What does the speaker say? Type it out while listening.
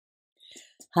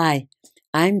Hi,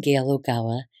 I'm Gail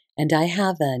Ogawa, and I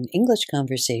have an English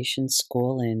conversation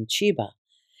school in Chiba.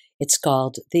 It's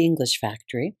called The English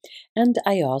Factory, and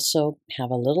I also have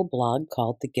a little blog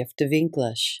called The Gift of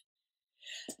English.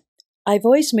 I've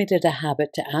always made it a habit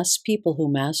to ask people who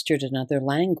mastered another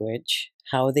language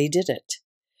how they did it.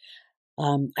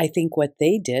 I think what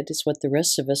they did is what the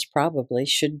rest of us probably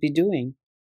should be doing.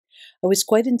 I was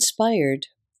quite inspired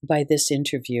by this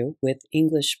interview with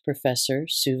English professor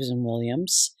Susan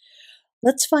Williams.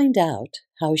 Let's find out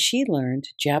how she learned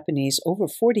Japanese over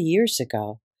 40 years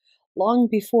ago, long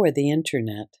before the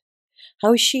internet,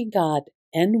 how she got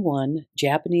N1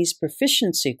 Japanese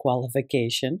proficiency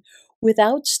qualification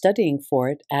without studying for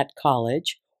it at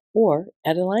college or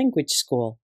at a language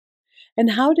school,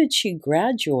 and how did she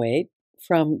graduate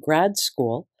from grad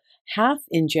school half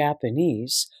in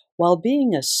Japanese while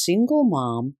being a single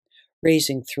mom,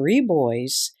 raising 3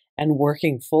 boys, and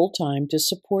working full-time to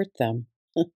support them.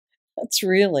 That's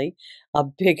really a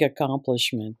big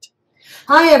accomplishment.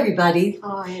 Hi, everybody.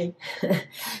 Hi.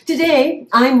 Today,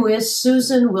 I'm with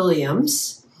Susan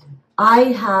Williams.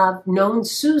 I have known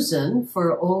Susan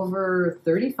for over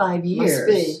 35 years. Must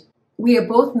be. We are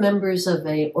both members of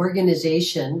an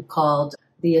organization called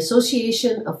the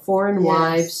Association of Foreign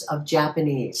Wives of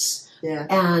Japanese. Yeah.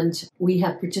 And we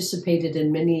have participated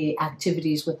in many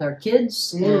activities with our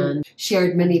kids and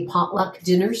shared many potluck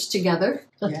dinners together.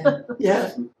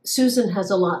 Yeah. Susan has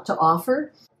a lot to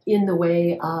offer in the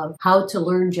way of how to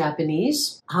learn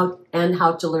Japanese and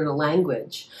how to learn a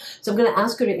language. So I'm going to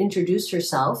ask her to introduce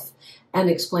herself and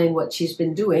explain what she's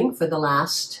been doing for the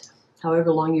last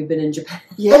however long you've been in Japan.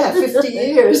 Yeah, 50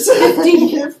 years. 50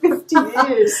 years.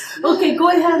 Okay, go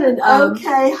ahead and...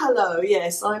 Okay, hello.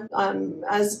 Yes, I'm,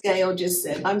 as Gail just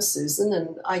said, I'm Susan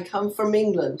and I come from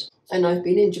England. And I've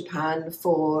been in Japan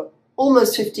for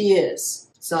almost 50 years.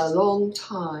 It's a long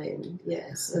time,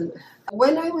 yes. And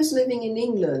when I was living in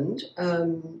England, I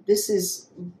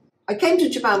came to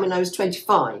Japan when I was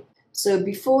 25. So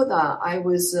before that, I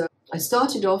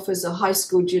started off as a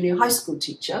junior high school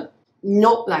teacher.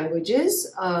 Not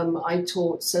languages. I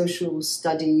taught social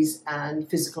studies and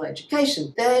physical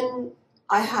education. Then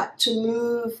I had to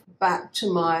move back to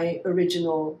my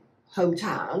original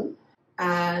hometown.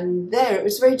 And there it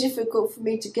was very difficult for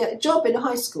me to get a job in a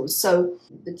high school. So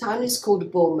the town is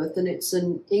called Bournemouth and it's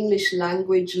an English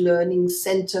language learning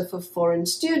centre for foreign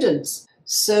students.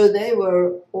 So they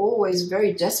were always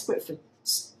very desperate for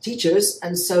teachers.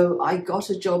 And so I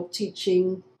got a job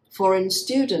teaching foreign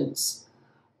students.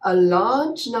 A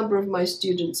large number of my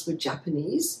students were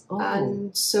Japanese,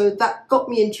 and so that got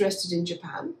me interested in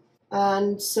Japan.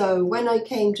 And so when I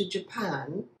came to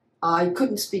Japan, I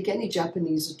couldn't speak any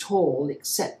Japanese at all,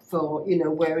 except for,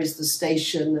 where is the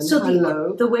station and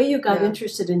hello. The way you got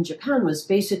interested in Japan was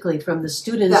basically from the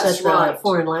students at the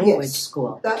foreign language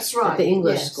school. That's right. At the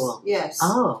English school. Yes.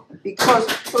 Oh. Because,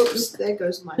 oops, there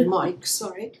goes my mic,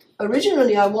 sorry.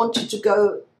 Originally I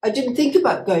didn't think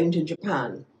about going to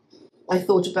Japan. I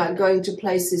thought about going to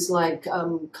places like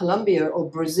Colombia or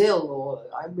Brazil, or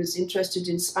I was interested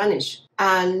in Spanish.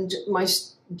 And my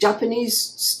Japanese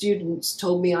students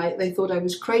told me they thought I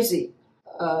was crazy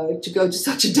to go to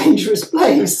such a dangerous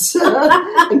place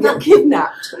and get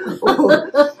kidnapped. Or,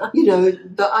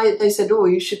 they said, oh,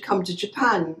 you should come to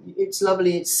Japan. It's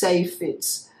lovely, it's safe,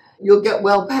 you'll get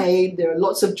well paid, there are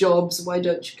lots of jobs, why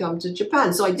don't you come to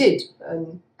Japan? So I did,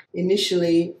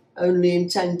 initially only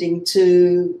intending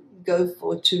to go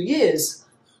for 2 years.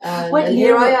 And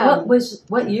here I am.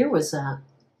 What year was that?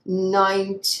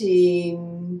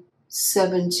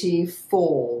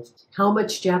 1974. How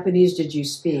much Japanese did you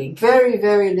speak? Very,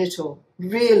 very little.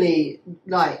 Really,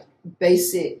 like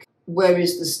basic, where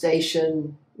is the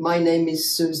station? My name is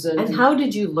Susan. And how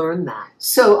did you learn that?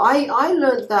 So I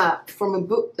learned that from a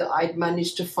book that I'd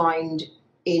managed to find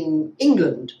in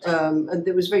England. And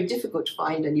it was very difficult to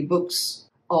find any books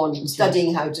on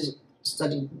studying how to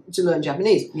learn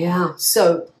Japanese. Yeah.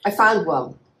 So I found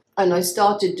one and I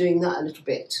started doing that a little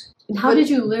bit. And how did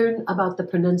you learn about the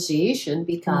pronunciation?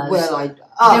 Because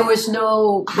I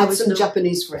had some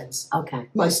Japanese friends. Okay.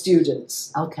 My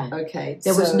students. Okay.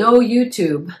 There was no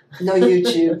YouTube. No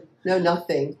YouTube. No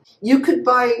nothing. You could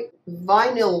buy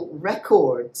vinyl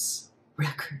records.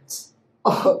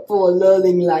 For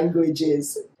learning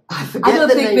languages. I don't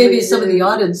think maybe some of the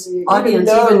audience even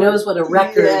knows what a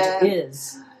record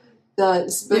is.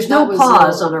 There's no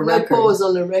pause on a record. No pause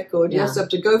on a record. You just have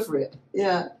to go for it.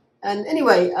 Yeah. And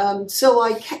anyway, so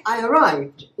I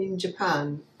arrived in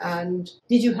Japan. And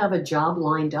did you have a job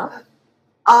lined up?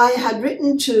 I had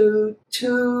written to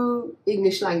 2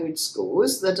 English language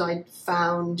schools that I'd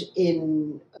found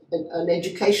in an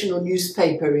educational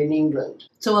newspaper in England.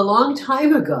 So a long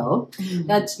time ago,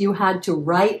 that you had to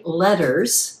write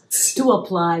letters to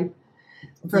apply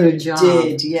for a job.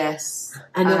 Did, yes.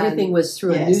 And everything was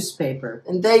through yes. a newspaper.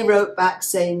 And they wrote back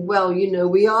saying, well, you know,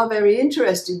 we are very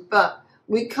interested, but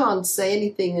we can't say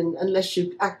anything unless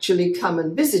you actually come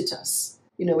and visit us.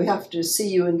 You know, we have to see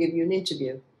you and give you an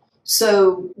interview.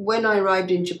 So when I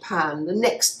arrived in Japan, the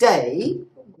next day,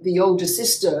 the older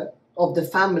sister of the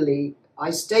family, I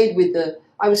was staying with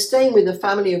the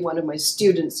family of one of my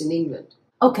students in England.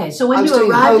 Okay, so when you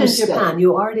arrived in Japan,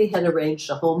 you already had arranged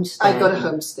a homestay. I got a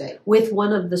homestay. With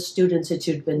one of the students that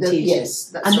you'd been teaching. Yes,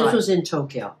 that's right. And this was in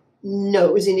Tokyo? No,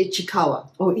 it was in Ichikawa.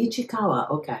 Oh, Ichikawa,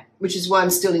 okay. Which is why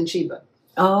I'm still in Chiba.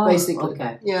 Oh, basically.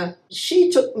 Okay. Yeah.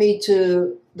 She took me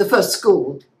to the first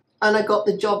school, and I got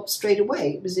the job straight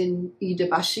away. It was in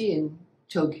Iidabashi in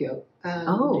Tokyo.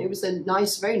 It was a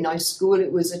nice, very nice school.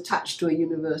 It was attached to a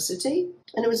university,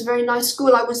 and it was a very nice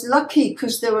school. I was lucky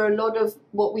because there were a lot of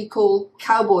what we call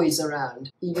cowboys around.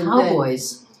 Even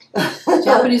cowboys?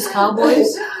 Japanese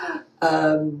cowboys?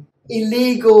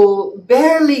 Illegal,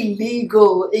 barely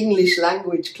legal English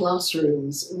language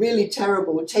classrooms. Really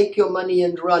terrible. Take your money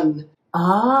and run.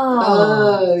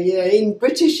 Oh, yeah. In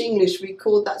British English, we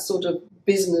call that sort of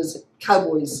business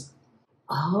cowboys.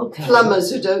 Okay. Plumbers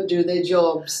who don't do their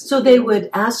jobs. So they would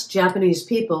ask Japanese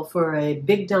people for a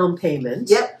big down payment.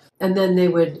 Yep. And then they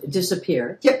would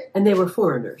disappear. Yep. And they were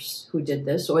foreigners who did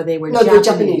this, or they were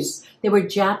Japanese. They were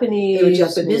Japanese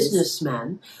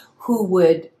businessmen who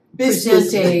would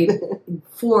present a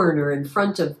foreigner in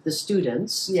front of the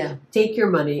students, take your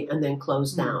money, and then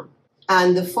close down.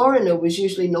 And the foreigner was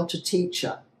usually not a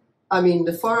teacher. I mean,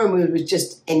 the foreigner was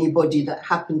just anybody that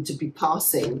happened to be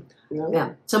passing. You know? Yeah,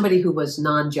 somebody who was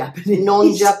non-Japanese.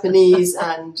 Non-Japanese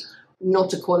and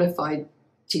not a qualified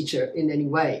teacher in any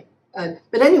way.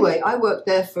 But anyway, I worked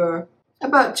there for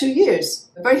about 2 years,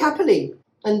 very happily.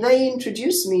 And they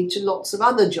introduced me to lots of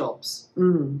other jobs.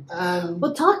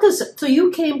 Well, talk us. So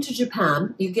you came to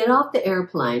Japan, you get off the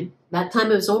airplane. That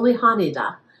time it was only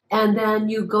Haneda. And then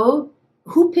you go,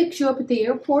 who picked you up at the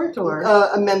airport? Or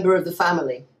a member of the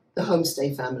family, the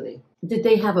homestay family. Did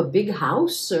they have a big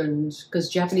house? Because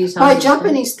Japanese houses... By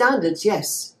Japanese standards,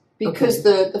 yes. Because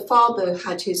the father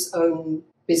had his own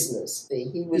business.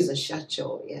 He was a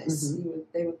shacho, yes.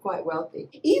 They were quite wealthy.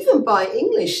 Even by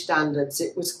English standards,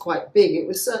 it was quite big. It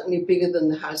was certainly bigger than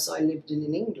the house I lived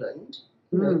in England,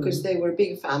 because they were a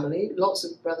big family, lots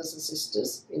of brothers and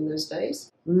sisters in those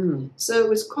days. So it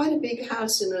was quite a big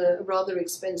house in a rather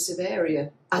expensive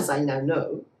area, as I now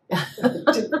know.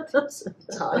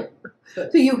 So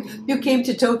you came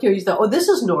to Tokyo, you thought, oh, this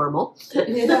is normal.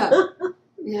 Yeah.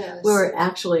 Yes. Where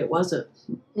actually it wasn't.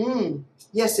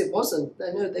 Yes, it wasn't.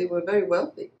 I know they were very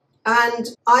wealthy.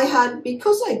 And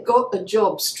because I got a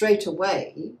job straight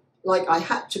away, like I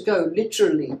had to go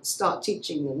literally start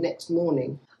teaching the next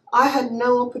morning, I had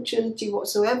no opportunity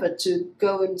whatsoever to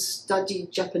go and study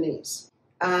Japanese.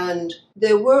 And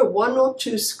there were 1 or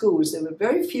 2 schools. There were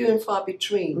very few and far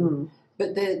between.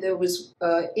 But there was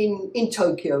in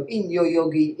Tokyo, in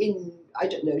Yoyogi, in, I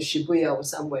don't know, Shibuya or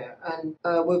somewhere, and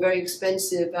were very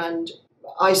expensive, and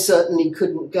I certainly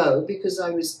couldn't go because I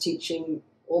was teaching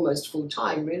almost full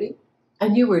time, really.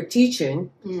 And you were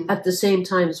teaching at the same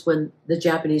times when the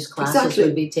Japanese classes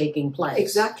would be taking place.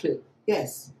 Exactly,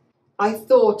 yes. I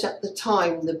thought at the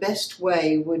time the best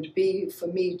way would be for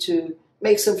me to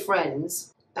make some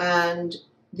friends, and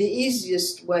the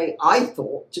easiest way I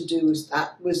thought to do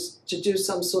that was to do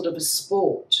some sort of a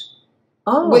sport.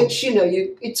 Which, you know,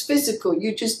 it's physical.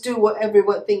 You just do what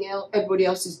everybody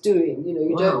else is doing. You know,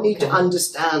 you don't need to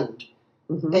understand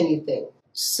anything.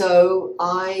 So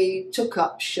I took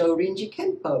up Shorinji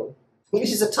Kenpo, which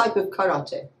is a type of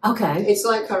karate. Okay. It's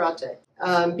like karate.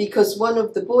 Because one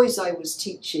of the boys I was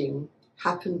teaching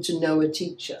happened to know a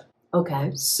teacher.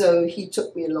 Okay. So he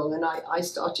took me along, and I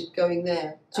started going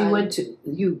there. So you went to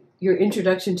your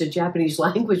introduction to Japanese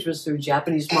language was through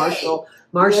Japanese martial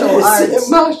arts.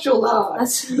 Martial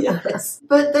arts. Yes.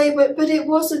 But it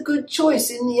was a good choice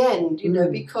in the end, you know,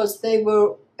 because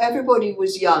everybody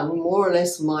was young, more or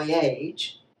less my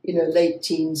age, you know, late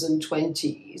teens and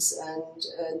 20s, and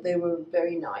they were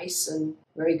very nice and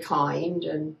very kind,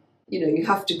 and you know, you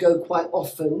have to go quite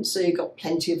often, so you got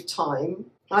plenty of time.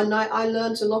 And I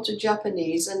learned a lot of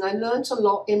Japanese, and I learned a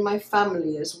lot in my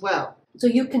family as well. So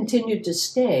you continued to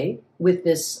stay with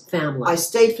this family? I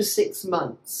stayed for 6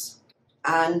 months.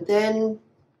 And then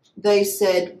they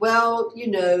said, well,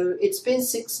 you know, it's been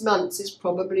 6 months. It's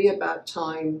probably about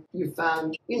time you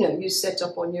set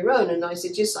up on your own. And I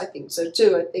said, yes, I think so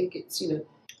too. I think it's, you know.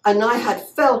 And I had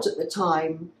felt at the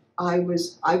time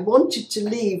I wanted to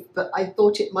leave, but I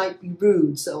thought it might be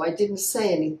rude, so I didn't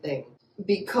say anything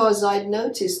because I'd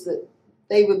noticed that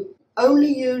they were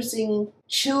only using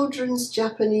children's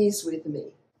Japanese with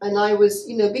me. And I was,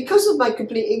 because of my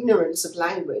complete ignorance of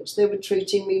language, they were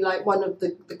treating me like one of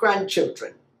the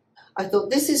grandchildren. I thought,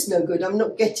 this is no good, I'm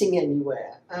not getting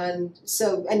anywhere. And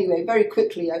so anyway, very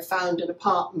quickly I found an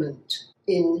apartment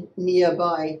in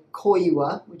nearby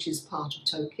Koiwa, which is part of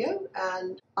Tokyo,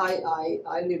 and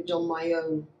I lived on my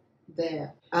own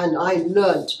there. And I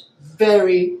learnt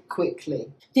very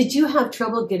quickly. Did you have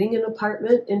trouble getting an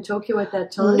apartment in Tokyo at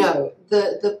that time? No.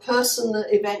 The person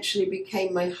that eventually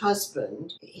became my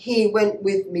husband, he went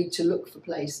with me to look for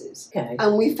places. Okay.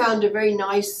 And we found a very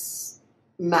nice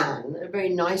man, a very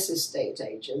nice estate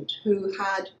agent, who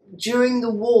had, during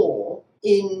the war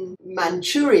in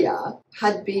Manchuria,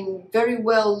 had been very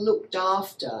well looked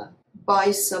after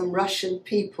by some Russian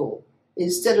people.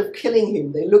 Instead of killing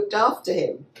him, they looked after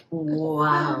him.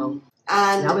 Wow.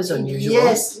 And that was unusual.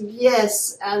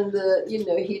 Yes, and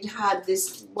he'd had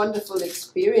this wonderful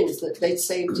experience that they'd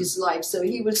saved his life, so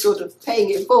he was sort of paying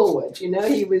it forward.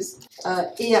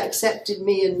 He accepted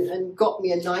me and got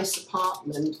me a nice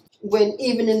apartment. When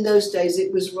even in those days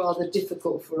it was rather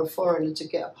difficult for a foreigner to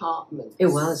get apartments. It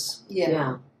was.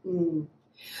 Yeah. Mm.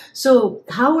 So,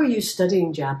 how were you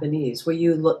studying Japanese? Were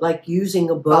you like using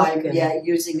a book?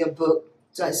 Using a book,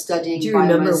 studying. Do you by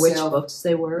remember myself. which books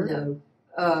they were?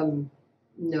 No.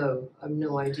 No, I have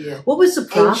no idea. What was the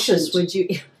process?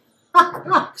 Ancient.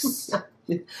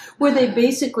 Were they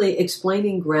basically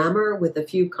explaining grammar with a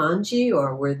few kanji,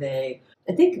 or were they?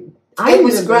 It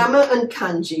was grammar and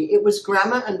kanji. It was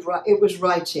grammar and it was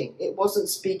writing. It wasn't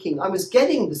speaking. I was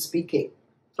getting the speaking.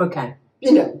 Okay.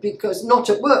 Because not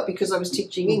at work because I was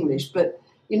teaching English, but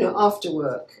after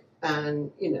work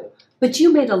and But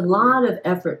you made a lot of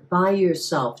effort by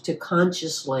yourself to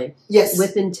consciously, yes,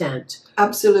 with intent,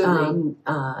 absolutely,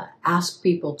 ask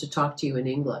people to talk to you in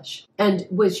English. And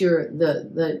was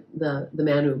the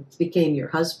man who became your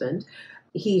husband?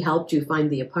 He helped you find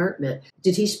the apartment.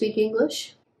 Did he speak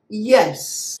English?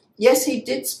 Yes, he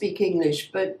did speak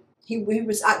English, but he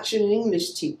was actually an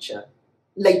English teacher.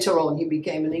 Later on, he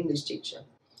became an English teacher.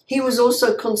 He was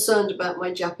also concerned about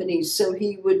my Japanese, so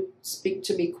he would speak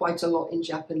to me quite a lot in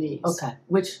Japanese. Okay.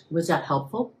 Was that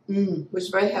helpful? Was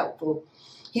very helpful.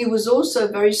 He was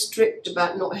also very strict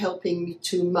about not helping me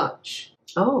too much.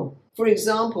 Oh. For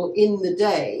example, in the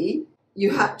day,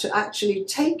 you had to actually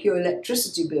take your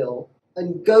electricity bill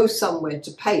and go somewhere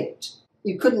to pay it.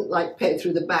 You couldn't pay it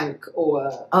through the bank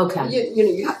or... Okay.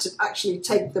 You had to actually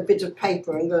take the bit of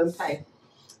paper and go and pay.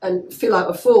 And fill out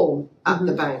a form at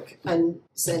the bank and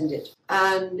send it.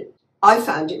 And I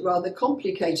found it rather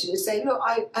complicated to say, look,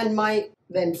 and my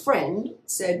then friend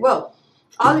said, well,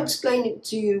 I'll explain it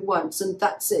to you once and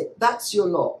that's it. That's your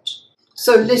lot.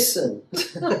 So listen.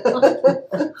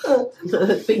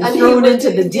 Being thrown into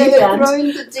the deep end. Thrown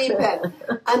into the deep end.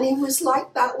 And he was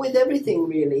like that with everything,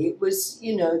 really. It was,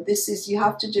 you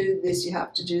have to do this, you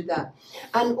have to do that.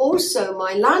 And also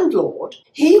my landlord,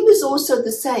 he was also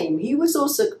the same. He was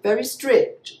also very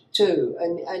strict too.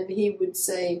 And he would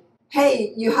say,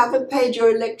 hey, you haven't paid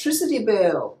your electricity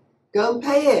bill. Go and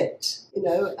pay it,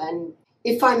 And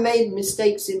if I made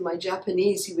mistakes in my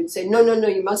Japanese, he would say, no,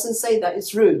 you mustn't say that.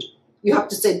 It's rude. You have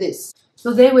to say this.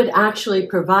 So they would actually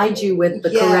provide you with the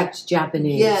correct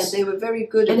Japanese. Yeah, they were very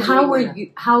good at And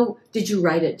how did you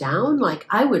write it down?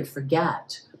 I would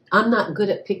forget. I'm not good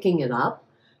at picking it up.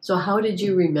 So how did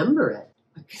you remember it?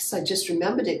 I guess I just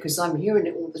remembered it because I'm hearing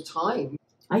it all the time.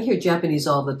 I hear Japanese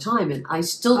all the time and I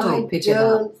still don't pick it up. I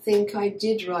don't think I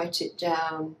did write it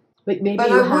down. But maybe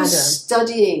I was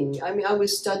studying. I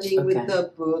was studying with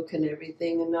the book and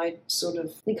everything, and I sort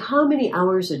of... How many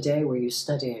hours a day were you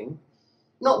studying?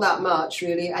 Not that much,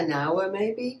 really. An hour,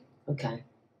 maybe. Okay.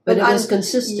 But it was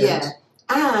consistent. Yeah.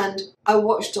 And I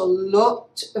watched a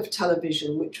lot of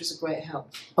television, which was a great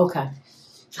help. Okay.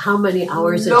 How many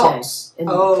hours Lots. a day?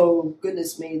 Oh,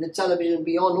 goodness me. The television would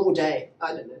be on all day.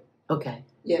 I don't know. Okay.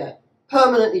 Yeah.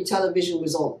 Permanently, television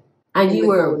was on. And you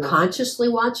were consciously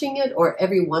watching it, or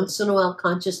every once in a while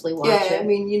consciously watching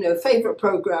it? Yeah, favorite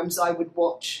programs I would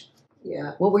watch.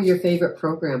 Yeah. What were your favorite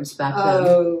programs back then?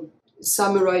 Oh,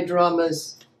 samurai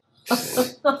dramas.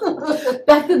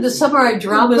 Back then, the samurai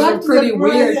dramas were pretty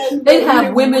weird. They'd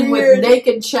have women with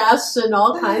naked chests and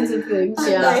all kinds of things.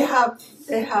 And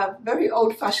they have very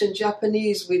old-fashioned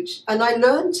Japanese, and I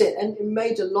learned it, and it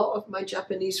made a lot of my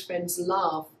Japanese friends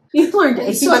laugh. You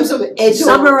learned some sort of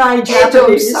samurai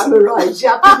Japanese. Samurai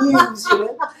Japanese,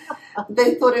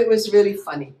 They thought it was really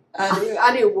funny,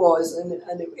 and it was, and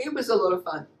it was a lot of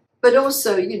fun. But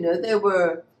also, there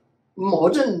were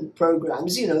modern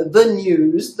programs, the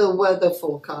news, the weather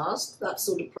forecast, that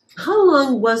sort of. How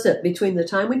long was it between the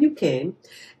time when you came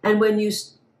and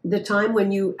the time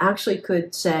when you actually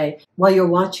could say, while you're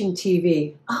watching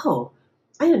TV, oh,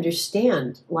 I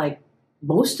understand, like,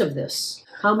 most of this?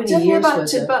 How many years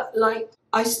was it? But, like,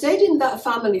 I stayed in that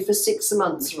family for 6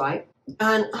 months, right?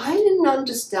 And I didn't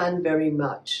understand very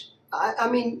much. I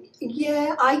mean,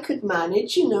 yeah, I could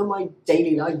manage, my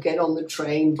daily life, get on the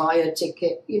train, buy a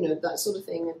ticket, that sort of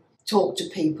thing, and talk to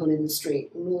people in the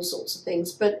street and all sorts of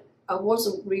things. But I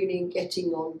wasn't really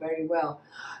getting on very well.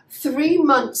 3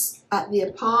 months at the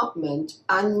apartment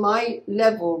and my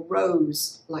level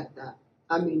rose like that.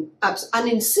 I mean, and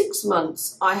in 6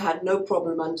 months, I had no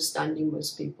problem understanding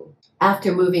most people.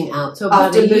 After moving out, so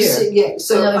about a year. Yeah,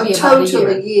 so a total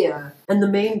a year. And the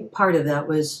main part of that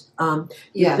was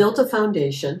you built a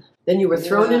foundation, then you were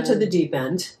thrown into the deep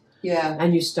end,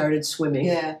 and you started swimming.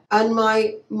 Yeah, and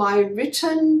my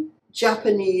written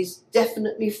Japanese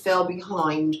definitely fell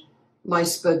behind my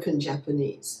spoken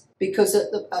Japanese, because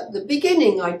at the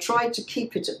beginning I tried to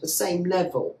keep it at the same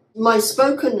level. My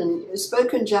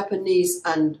spoken Japanese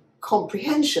and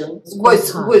comprehension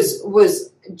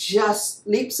was just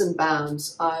leaps and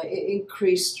bounds. It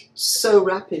increased so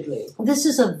rapidly. This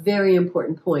is a very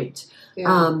important point.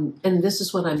 And this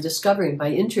is what I'm discovering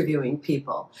by interviewing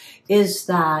people, is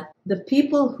that the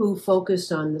people who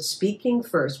focused on the speaking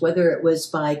first, whether it was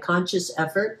by conscious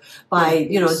effort, by,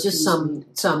 just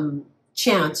some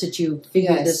chance that you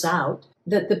figured this out,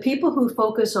 that the people who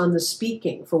focus on the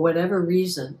speaking for whatever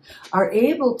reason are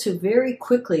able to very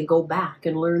quickly go back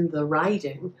and learn the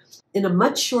writing in a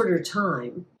much shorter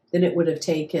time than it would have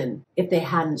taken if they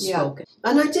hadn't spoken.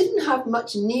 And I didn't have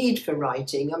much need for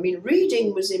writing. I mean,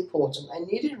 reading was important. I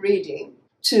needed reading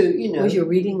to, Was your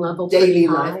reading level daily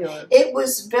high? life. It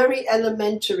was very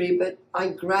elementary, but I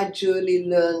gradually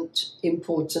learned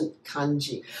important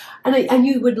kanji. And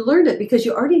you would learn it because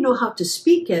you already know how to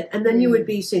speak it, and then you would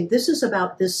be saying, this is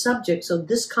about this subject, so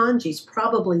this kanji is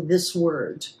probably this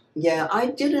word. Yeah, I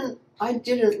didn't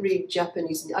read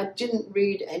Japanese. I didn't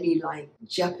read any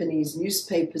Japanese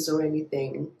newspapers or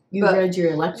anything. You read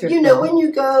your electric bill. When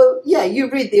you go, you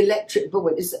read the electric bill.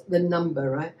 Is the number,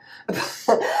 right?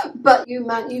 But you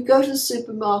go to the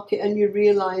supermarket and you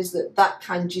realize that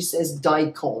kanji says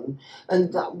daikon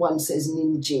and that one says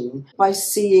ninjin. By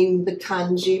seeing the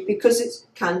kanji, because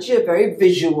kanji are very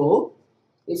visual.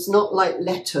 It's not like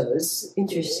letters.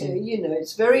 Interesting.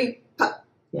 It's very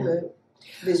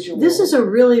visual. This is a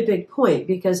really big point,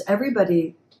 because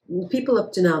people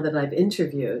up to now that I've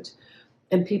interviewed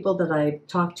and people that I've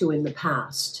talked to in the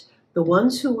past, the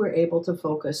ones who were able to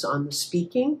focus on the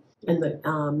speaking and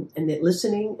the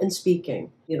listening and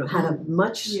speaking, had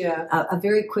a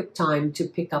very quick time to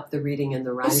pick up the reading and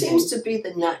the writing. It seems to be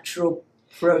the natural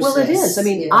process. Well, it is. I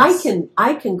mean,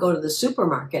 I can go to the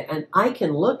supermarket and I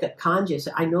can look at kanji and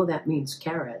say, I know that means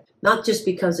carrot. Not just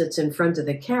because it's in front of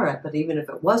the carrot, but even if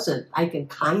it wasn't, I can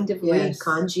kind of read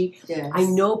kanji. Yes. I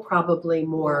know probably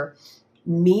more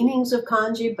meanings of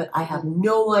kanji, but I have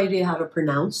no idea how to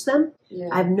pronounce them. Yeah.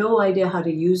 I have no idea how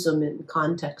to use them in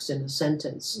context in a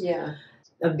sentence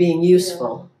of being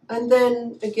useful. Yeah. And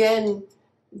then again,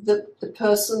 the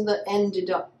person that ended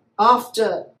up,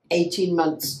 after 18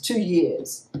 months, 2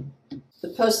 years, the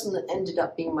person that ended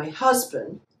up being my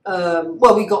husband,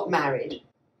 we got married.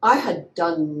 I had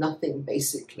done nothing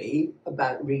basically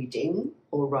about reading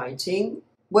or writing.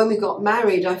 When we got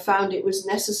married, I found it was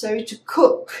necessary to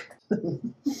cook.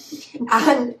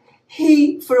 And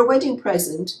for a wedding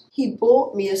present, he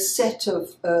bought me a set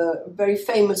of very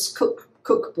famous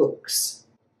cookbooks.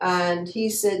 And he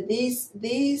said,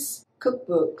 these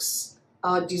cookbooks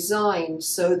are designed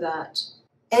so that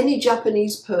any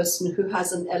Japanese person who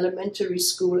has an elementary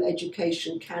school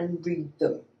education can read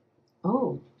them.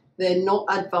 Oh. They're not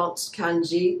advanced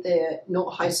kanji, they're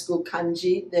not high school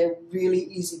kanji, they're really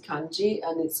easy kanji,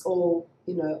 and it's all,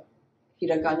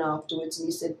 hiragana afterwards. And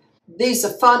he said, these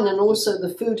are fun, and also the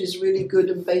food is really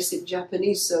good and basic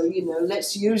Japanese, so,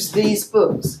 let's use these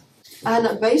books.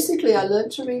 And basically I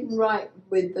learned to read and write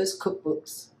with those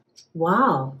cookbooks.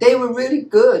 Wow. They were really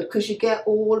good because you get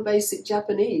all basic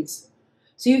Japanese.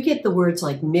 So you get the words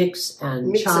like mix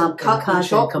and chop and cut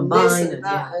and combine and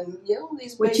that, and all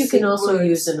these which you can also words.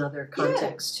 use in other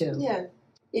contexts too. Yeah,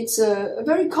 it's a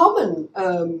very common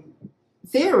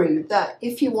theory that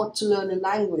if you want to learn a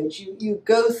language, you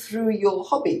go through your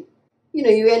hobby.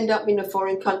 You end up in a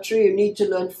foreign country, you need to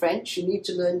learn French, you need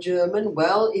to learn German.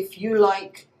 Well, if you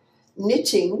like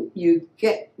knitting, you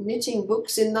get knitting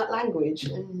books in that language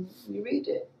and you read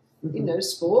it. Mm-hmm.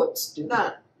 Sports, do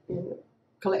that.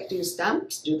 Collecting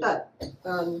stamps, do that.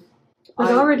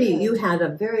 But already you had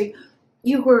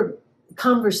you were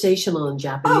conversational in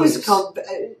Japanese. I was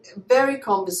very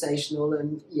conversational,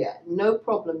 and no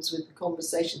problems with the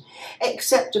conversation.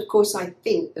 Except, of course, I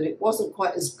think that it wasn't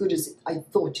quite as good as I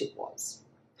thought it was.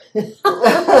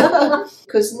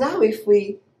 Because now if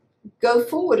we go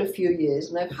forward a few years,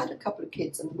 and I've had a couple of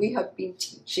kids, and we have been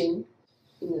teaching,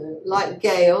 like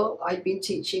Gail, I'd been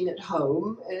teaching at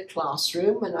home in a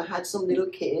classroom, and I had some little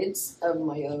kids of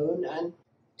my own, and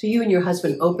so you and your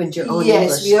husband opened your own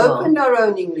English school. Yes, we opened our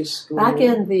own English school. Back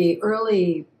in the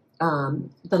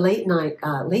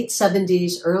late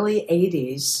 70s, early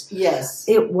 80s. Yes.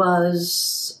 It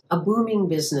was a booming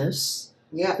business.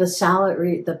 Yeah.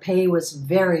 The pay was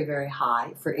very, very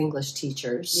high for English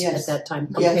teachers at that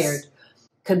time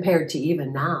compared to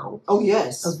even now. Oh,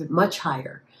 yes. Much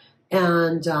higher.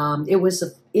 And it was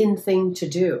an in thing to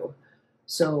do.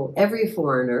 So every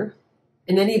foreigner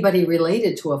and anybody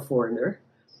related to a foreigner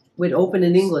would open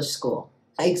an English school.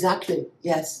 Exactly,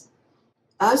 yes.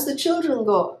 As the children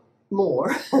got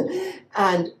more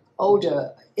and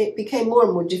older, it became more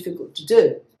and more difficult to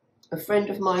do. A friend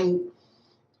of mine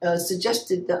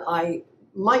suggested that I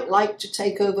might like to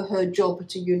take over her job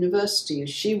at a university as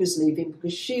she was leaving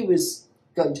because she was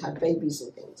going to have babies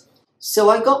and things. So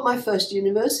I got my first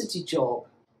university job,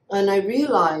 and I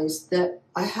realized that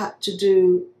I had to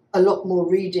do a lot more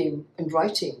reading and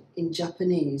writing in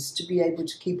Japanese to be able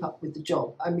to keep up with the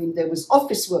job. I mean, there was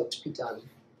office work to be done.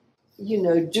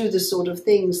 Do the sort of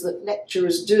things that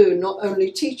lecturers do, not only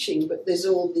teaching, but there's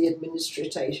all the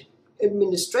administration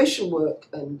work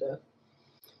and...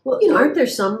 aren't there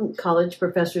some college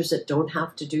professors that don't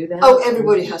have to do that? Oh,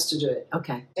 everybody has to do it.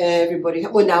 Okay. Everybody,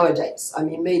 nowadays. I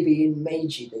mean, maybe in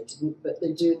Meiji they didn't, but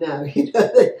they do now.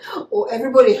 Or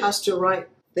everybody has to write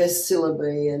their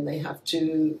syllabi, and they have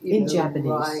to, in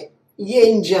Japanese. Write. Yeah,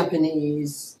 in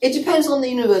Japanese. It depends on the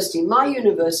university. My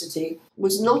university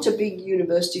was not a big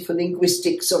university for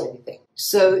linguistics or anything.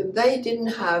 So they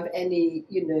didn't have any,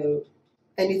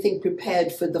 anything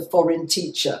prepared for the foreign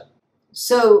teacher.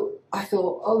 So I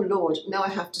thought, oh, Lord, now I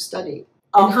have to study.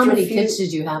 And how many kids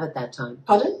did you have at that time?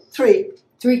 Pardon? 3.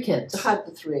 3 kids. I had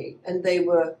the 3, and they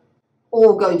were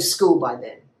all going to school by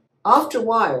then. After a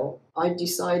while, I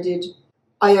decided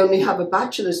I only have a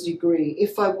bachelor's degree.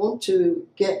 If I want to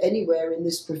get anywhere in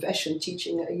this profession,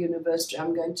 teaching at a university,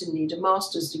 I'm going to need a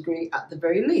master's degree at the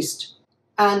very least.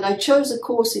 And I chose a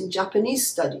course in Japanese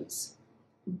studies.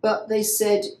 But they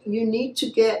said, you need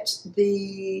to get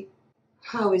the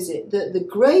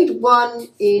grade 1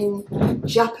 in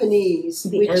Japanese,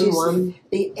 which N1. Is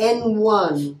the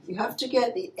N1. You have to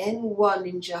get the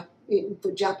N1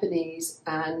 for Japanese,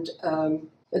 and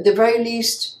at the very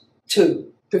least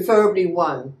 2, preferably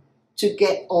 1, to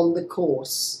get on the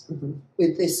course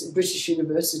with this British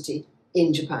university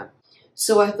in Japan.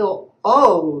 So I thought,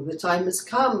 oh, the time has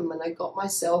come, and I got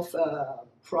myself a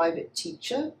private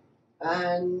teacher,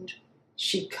 and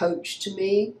she coached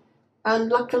me. And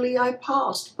luckily I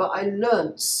passed, but I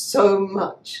learned so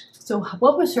much. So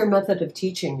what was her method of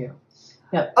teaching you?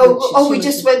 We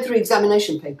just went through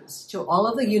examination papers. So all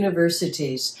of the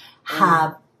universities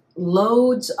have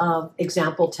loads of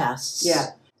example tests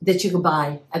that you can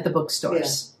buy at the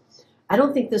bookstores. Yeah. I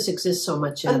don't think this exists so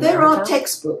much in America. And there are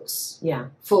textbooks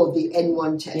for the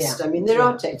N1 test. Yeah. I mean, there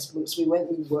are textbooks. We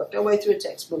worked our way through a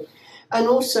textbook. And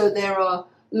also there are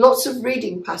lots of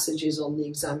reading passages on the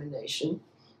examination.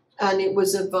 And it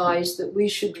was advised that we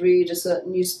should read a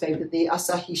certain newspaper, the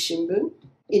Asahi Shimbun,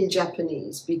 in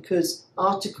Japanese, because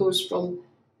articles from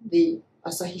the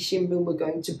Asahi Shimbun were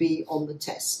going to be on the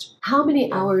test. How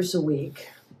many hours a week?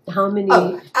 How many?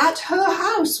 At her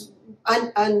house,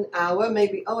 an hour,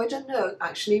 maybe, I don't know,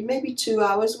 actually, maybe 2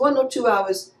 hours, 1 or 2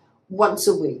 hours once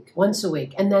a week. Once a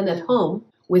week. And then at home,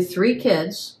 with 3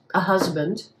 kids, a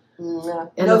husband, and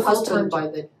no husband by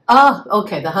then. Oh,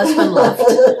 okay, the husband left.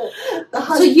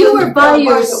 So you were by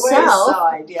yourself.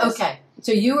 Yes. Okay,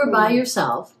 so you were by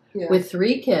yourself with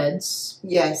 3 kids.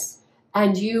 Yes.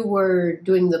 And you were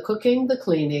doing the cooking, the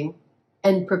cleaning,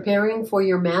 and preparing for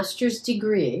your master's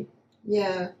degree.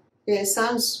 Yeah. It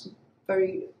sounds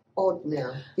very odd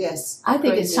now. Yes. I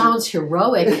think it sounds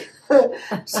heroic.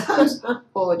 Sounds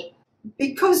odd.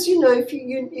 Because,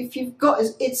 if you've got,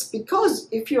 it's because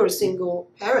if you're a single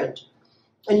parent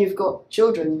and you've got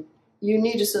children, you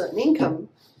need a certain income,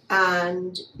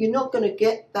 and you're not going to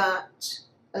get that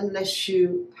unless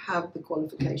you have the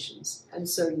qualifications. And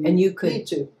so you need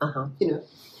to, you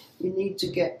need to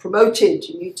get promoted,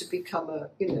 you need to become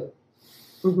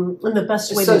Mm-hmm. And the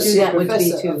best way to do that would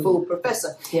be to... a full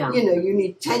professor. Yeah. You know, you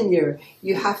need tenure.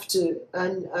 You have to,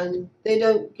 and they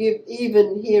don't give,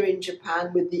 even here in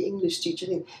Japan with the English teacher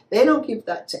thing, they don't give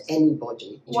that to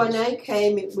anybody. When I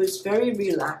came, it was very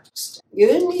relaxed. You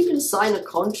didn't even sign a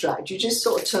contract. You just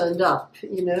sort of turned up,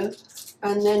 you know.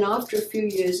 And then after a few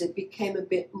years, it became a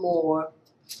bit more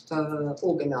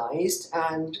organized,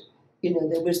 and, you know,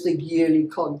 there was the yearly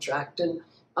contract, and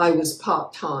I was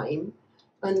part-time.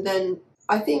 And then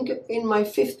I think in my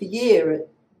 5th year at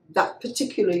that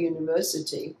particular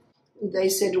university, they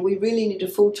said, we really need a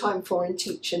full-time foreign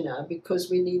teacher now, because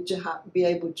we need to be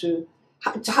able to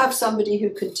have somebody who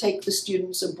can take the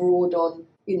students abroad on,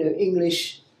 you know,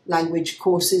 English language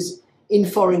courses in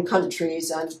foreign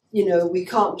countries. And, you know, we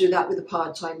can't do that with a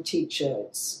part-time teacher.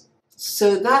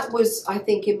 So that was, I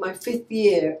think, in my 5th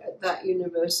year at that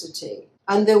university.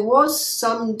 And there was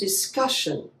some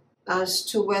discussion as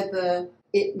to whether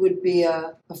it would be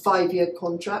a 5-year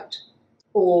contract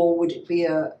or would it be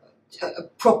a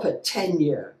proper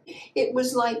tenure. It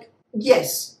was like,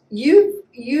 yes,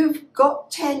 you've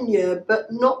got tenure,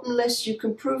 but not unless you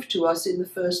can prove to us in the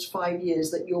first 5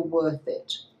 years that you're worth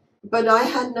it. But I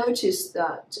had noticed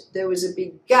that there was a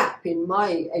big gap in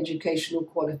my educational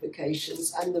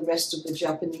qualifications and the rest of the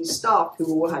Japanese staff who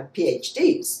all had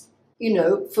PhDs. You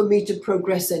know, for me to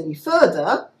progress any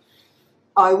further,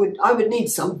 I would need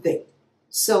something.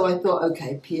 So I thought,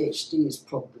 okay, PhD is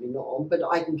probably not on, but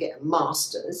I can get a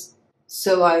master's.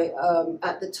 So I,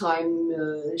 at the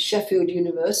time, Sheffield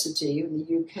University in the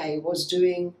UK was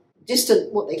doing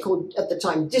what they called at the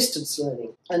time distance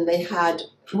learning. And they had...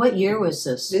 What year was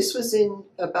this? This was in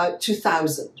about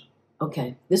 2000.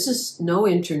 Okay. This is no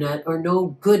internet or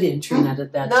no good internet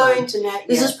at that time. No internet,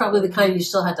 This is probably the kind you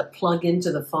still had to plug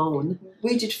into the phone.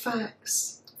 We did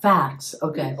fax. Fax,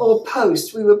 okay. Or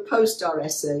post. We would post our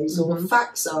essays or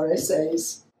fax our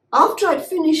essays. After I'd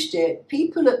finished it,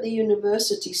 people at the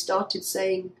university started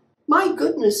saying, my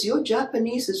goodness, your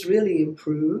Japanese has really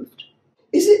improved.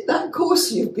 Is it that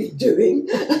course you've been doing?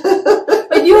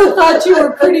 But you thought you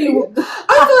were pretty...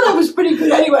 I thought I was pretty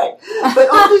good anyway. But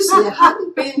obviously I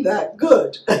hadn't been that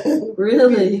good.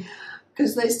 Really?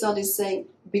 Because they started saying,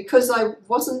 because I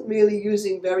wasn't really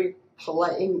using very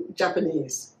polite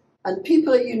Japanese. And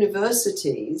people at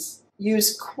universities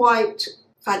use quite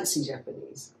fancy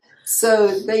Japanese.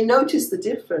 So they noticed the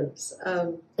difference.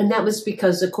 And that was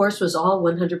because the course was all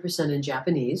 100% in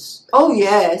Japanese. Oh,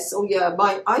 yes. Oh, yeah.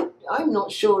 I'm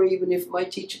not sure even if my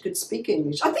teacher could speak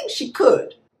English. I think she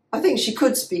could. I think she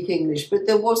could speak English, but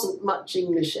there wasn't much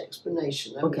English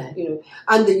explanation. I mean, you know,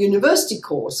 and the university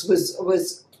course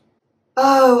was,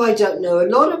 oh, I don't know. A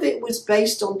lot of it was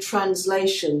based on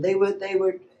translation. They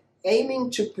were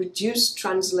aiming to produce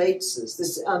translators.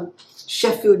 This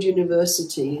Sheffield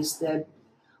University is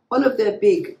one of their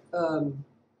big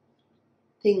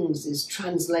things is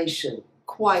translation,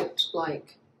 quite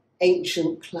like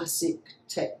ancient classic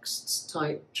texts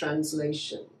type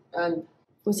translation. And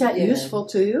was that useful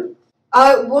to you?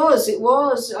 It was.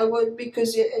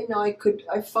 Because you know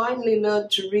I finally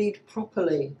learned to read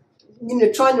properly. You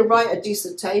know, trying to write a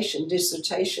dissertation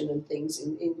and things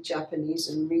in Japanese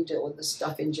and read all the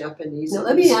stuff in Japanese. Now,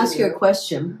 let me ask you a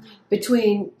question.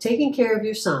 Between taking care of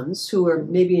your sons, who were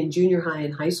maybe in junior high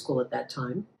and high school at that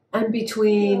time, and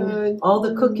between all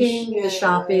the cooking, the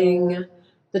shopping,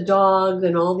 the dog,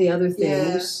 and all the other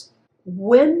things,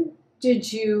 when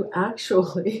did you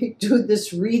actually do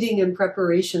this reading in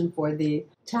preparation for the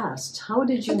test? How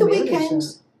did you manage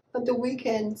that? At the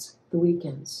weekends. The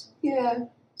weekends. Yeah.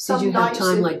 Did you have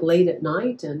time like late at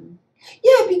night? And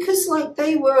yeah, because like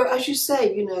they were, as you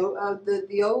say, you know,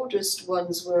 the oldest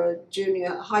ones were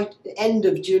the end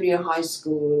of junior high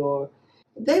school, or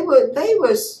they were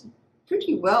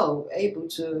pretty well able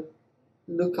to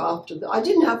look after them. I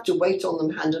didn't have to wait on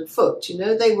them hand and foot, you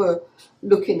know. They were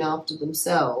looking after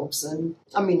themselves, and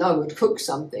I mean, I would cook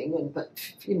something, but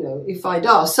you know, if I'd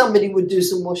asked, somebody would do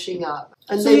some washing up,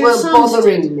 and so they weren't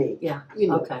bothering me. Yeah, you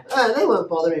know, okay. They weren't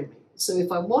bothering me. So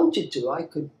if I wanted to, I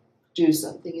could do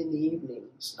something in the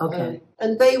evenings. Okay.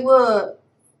 And they were,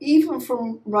 even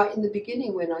from right in the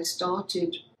beginning when I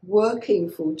started working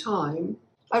full time,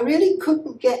 I really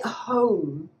couldn't get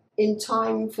home in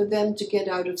time for them to get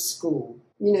out of school.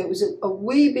 You know, it was a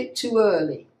wee bit too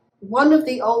early. One of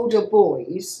the older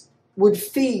boys would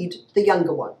feed the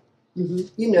younger one. Mm-hmm.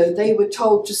 You know, they were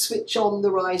told to switch on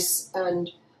the rice and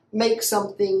make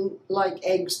something like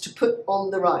eggs to put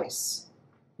on the rice.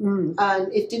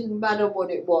 And it didn't matter what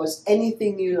it was,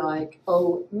 anything you like.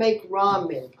 Oh, make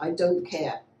ramen, I don't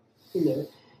care. You know,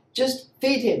 just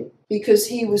feed him, because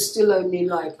he was still only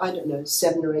like, I don't know,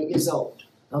 7 or 8 years old.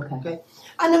 Okay.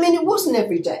 And I mean, it wasn't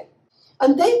every day.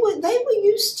 And they were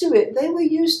used to it. They were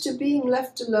used to being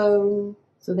left alone.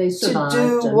 So they survived.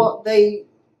 To do what they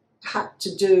had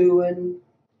to do. And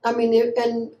I mean,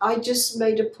 and I just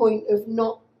made a point of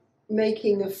not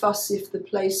making a fuss if the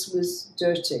place was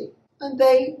dirty. And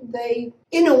they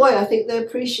in a way, I think they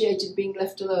appreciated being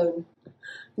left alone.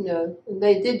 You know, and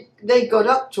they got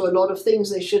up to a lot of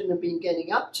things they shouldn't have been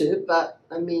getting up to. But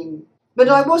I mean, but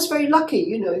I was very lucky,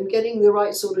 you know, in getting the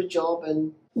right sort of job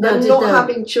and not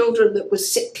having children that were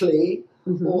sickly.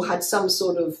 Mm-hmm. Or had some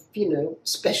sort of, you know,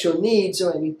 special needs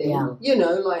or anything. Yeah. You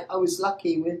know, like I was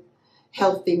lucky with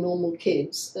healthy, normal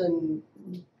kids. And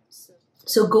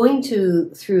so going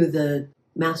through the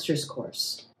master's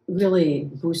course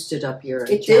really boosted up your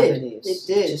Japanese. It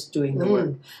did. Just doing the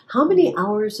work. How many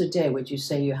hours a day would you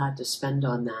say you had to spend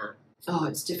on that? Oh,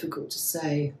 it's difficult to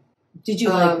say. Did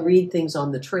you read things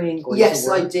on the train going yes, to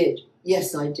work? I did.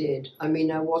 Yes, I did. I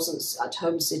mean, I wasn't at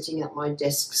home sitting at my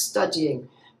desk studying.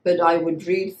 But I would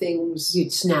read things.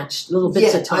 You'd snatch little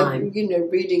bits of time.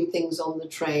 Reading things on the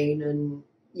train and,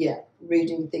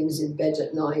 reading things in bed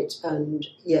at night and,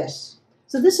 yes.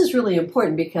 So this is really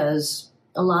important because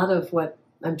a lot of what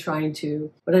I'm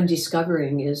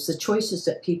discovering is the choices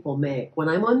that people make. When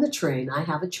I'm on the train, I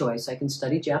have a choice. I can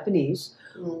study Japanese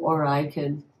or I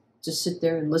can just sit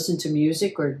there and listen to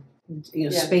music or,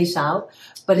 space out.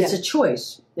 But it's a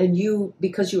choice. And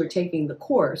because you were taking the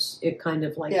course, it kind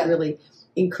of really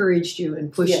encouraged you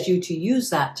and pushed you to use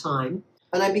that time.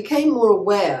 And I became more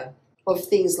aware of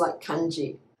things like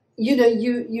kanji. You know,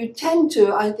 you tend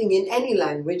to, I think in any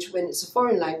language, when it's a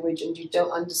foreign language and you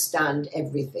don't understand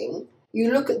everything, you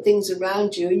look at things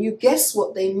around you and you guess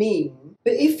what they mean.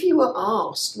 But if you are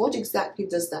asked, what exactly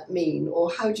does that mean?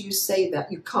 Or how do you say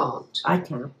that? You can't. I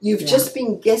can't. You've just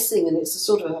been guessing and it's a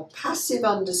sort of a passive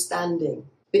understanding.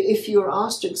 But if you're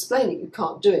asked to explain it, you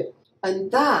can't do it.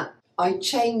 And that I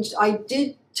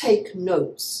did take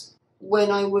notes when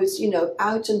I was,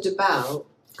 out and about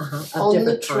on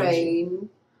the train.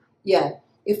 Yeah.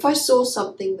 If I saw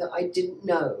something that I didn't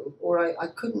know or I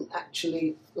couldn't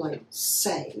actually,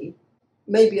 say,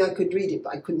 maybe I could read it,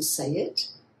 but I couldn't say it.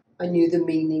 I knew the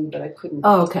meaning, but I couldn't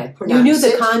pronounce it. You knew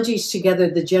the kanjis together,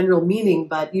 the general meaning,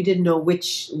 but you didn't know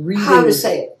which reading. How to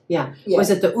say it. Yeah.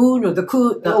 Was it the un or the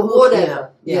ku? Or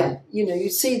whatever. Yeah. You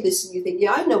see this and you think,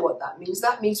 I know what that means.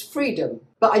 That means freedom.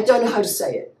 But I don't know how to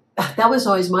say it. That was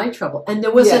always my trouble. And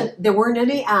there weren't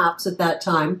any apps at that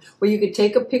time where you could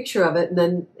take a picture of it and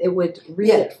then it would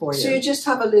read it for you. So you just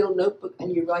have a little notebook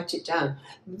and you write it down.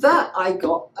 That I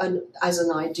got as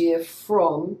an idea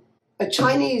from a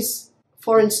Chinese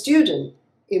foreign student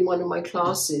in one of my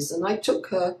classes, and I took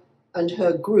her and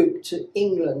her group to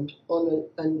England on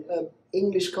an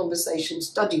English conversation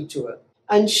study tour.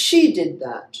 And she did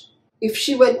that. If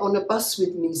she went on a bus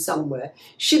with me somewhere,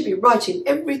 she'd be writing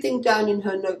everything down in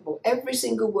her notebook, every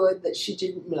single word that she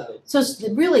didn't know. So it's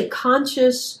really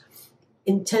conscious,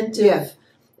 intentive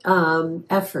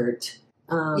effort.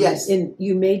 Yes. And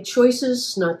you made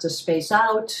choices not to space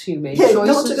out. You made choices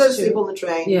not to go to sleep on the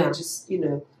train. Yeah. Just,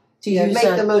 to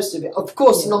make the most of it. Of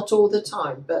course, not all the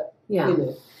time, but,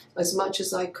 as much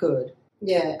as I could.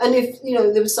 Yeah, and if,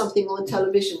 there was something on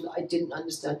television that I didn't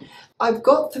understand. I've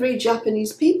got 3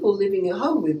 Japanese people living at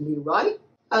home with me, right?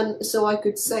 And so I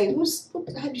could say,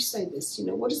 how do you say this?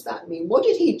 What does that mean? What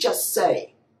did he just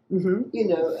say?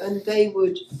 Mm-hmm. And they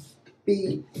would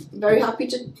be very happy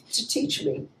to teach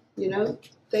me,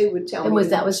 They would tell me.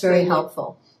 And that was very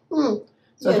helpful. So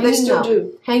they still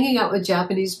do. Hanging out with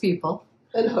Japanese people.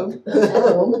 At home.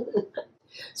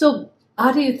 So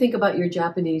how do you think about your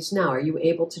Japanese now? Are you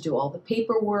able to do all the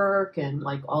paperwork and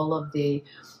all of the,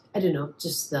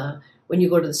 when you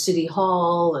go to the city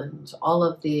hall and all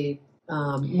of the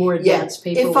more advanced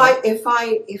paperwork?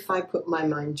 If I put my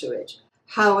mind to it.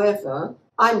 However,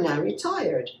 I'm now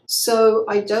retired, so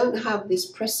I don't have this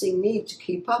pressing need to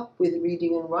keep up with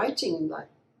reading and writing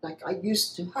like I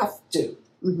used to have to.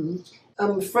 Mm-hmm.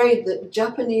 I'm afraid that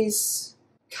Japanese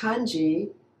kanji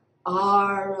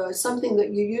are something that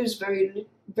you use very,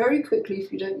 very quickly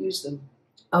if you don't use them.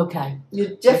 Okay.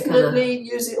 You definitely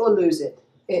use it or lose it.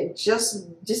 It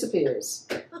just disappears.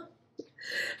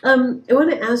 I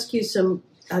want to ask you some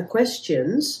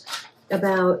questions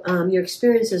about your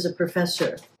experience as a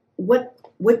professor. What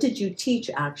did you teach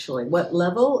actually? What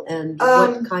level and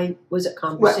what kind? Was it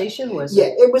conversation?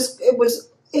 It was.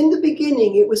 In the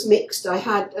beginning, it was mixed. I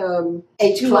had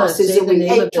 8 classes a week.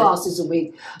 8 classes a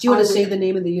week. Do you want to say the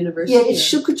name of the university? Yeah, it's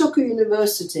Shukutoku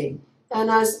University. And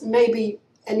as maybe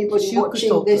anybody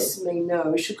watching this may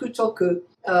know, Shukutoku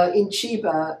in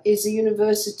Chiba is a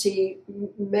university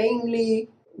mainly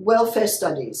welfare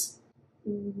studies.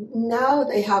 Now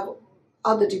they have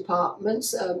other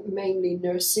departments, mainly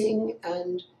nursing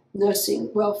and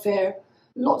nursing, welfare,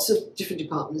 lots of different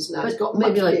departments now. But It's got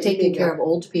maybe much like taking bigger. care of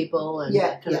old people and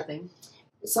that kind of thing.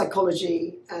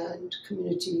 Psychology and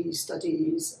community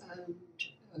studies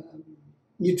and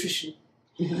nutrition.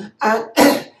 Mm-hmm.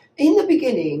 And in the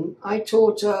beginning, I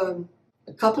taught a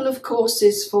couple of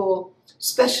courses for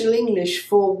special English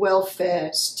for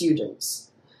welfare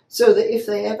students, so that if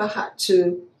they ever had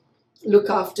to look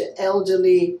after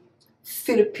elderly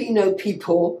Filipino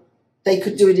people, they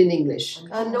could do it in English.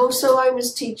 And also I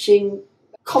was teaching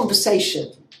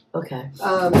conversation. Okay.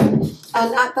 And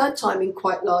at that time in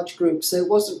quite large groups, so it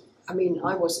wasn't,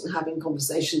 I wasn't having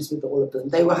conversations with all of them.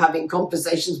 They were having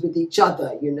conversations with each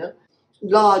other,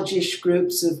 largish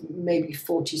groups of maybe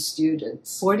 40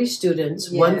 students. 40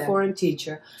 students, Yeah. one foreign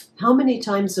teacher. How many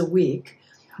times a week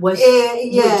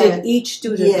did each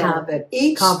student have it?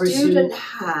 Each student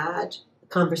had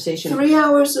conversation 3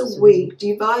 hours a week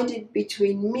divided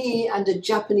between me and a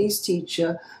Japanese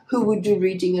teacher who would do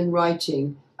reading and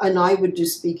writing, and I would do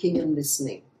speaking and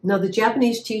listening. Now, the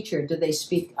Japanese teacher, do they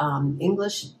speak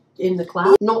English in the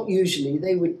class? Not usually.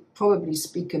 They would probably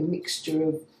speak a mixture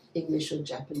of English or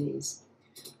Japanese.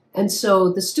 And so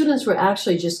the students were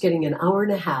actually just getting an hour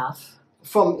and a half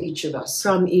from each of us.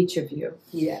 From each of you.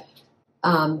 Yeah.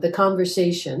 The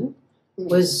conversation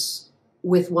was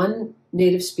with one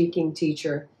native speaking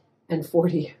teacher and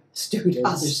 40 students.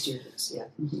 Other students, yeah.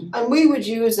 Mm-hmm. And we would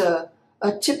use a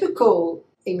typical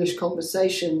English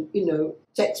conversation,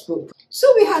 textbook. So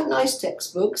we had nice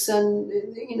textbooks and,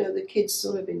 the kids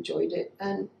sort of enjoyed it.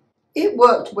 And it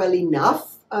worked well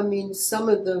enough. Some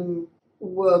of them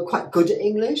were quite good at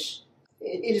English.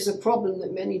 It is a problem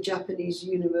that many Japanese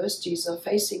universities are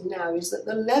facing now, is that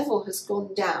the level has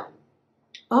gone down.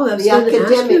 Oh, that's the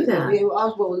academic review.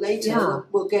 Well, later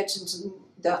we'll get into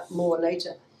that more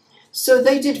later. So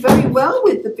they did very well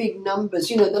with the big numbers,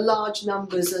 the large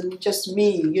numbers, and just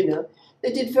me,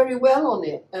 They did very well on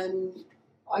it, and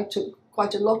I took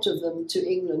quite a lot of them to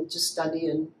England to study,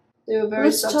 and they were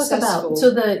very successful.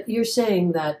 Talk about, you're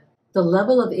saying that the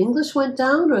level of English went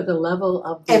down, or the level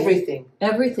of everything?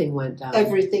 Everything went down.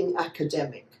 Everything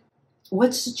academic.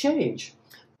 What's the change?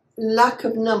 Lack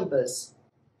of numbers.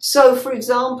 So, for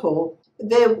example,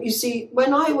 you see,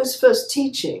 when I was first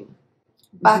teaching,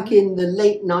 back in the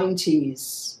late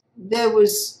 90s, there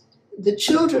was the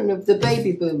children of the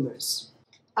baby boomers.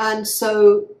 And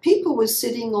so people were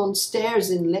sitting on stairs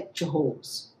in lecture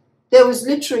halls. There was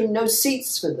literally no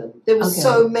seats for them. There were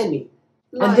so many.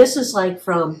 And this is like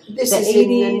from the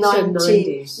 80s and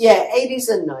 90s. Yeah, 80s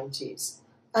and 90s.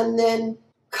 And then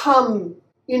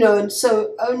and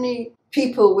so only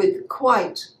people with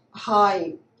quite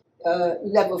high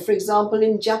level, for example,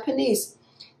 in Japanese,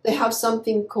 they have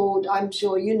something called, I'm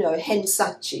sure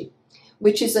hensachi,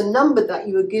 which is a number that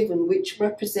you are given which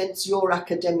represents your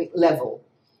academic level.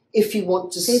 If you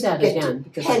want to say that again,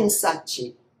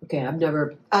 hensachi. Okay, I've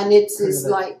never. And it's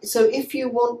like, so if you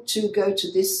want to go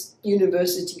to this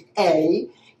university A,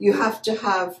 you have to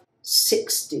have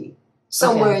 60,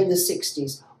 somewhere in the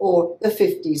 60s, or the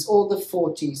 50s, or the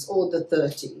 40s, or the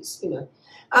 30s,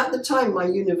 At the time, my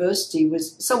university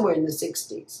was somewhere in the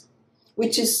 60s,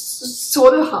 which is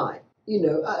sort of high,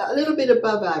 a little bit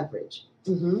above average.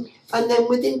 Mm-hmm. And then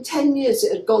within 10 years,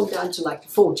 it had gone down to like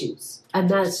 40s. And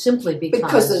that's simply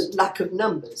because of lack of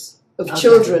numbers of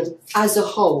children as a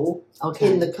whole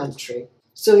in the country.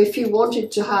 So if you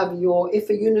wanted to have if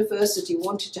a university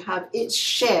wanted to have its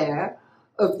share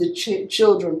of the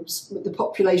children, the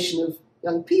population of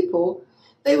young people,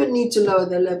 they would need to lower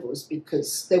their levels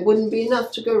because there wouldn't be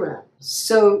enough to go around.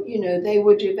 So, they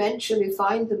would eventually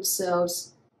find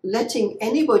themselves letting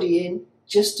anybody in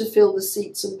just to fill the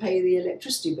seats and pay the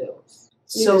electricity bills.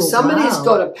 So somebody's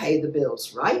got to pay the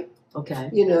bills, right? Okay.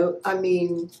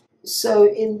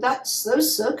 So in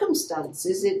those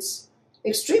circumstances, it's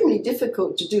extremely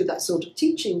difficult to do that sort of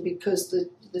teaching because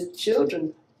the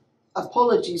children,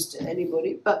 apologies to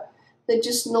anybody, but they're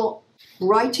just not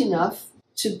bright enough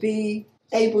to be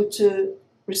able to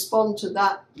respond to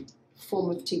that form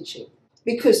of teaching.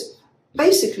 Because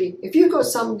basically, if you've got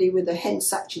somebody with a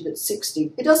hensachi that's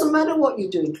 60, it doesn't matter what you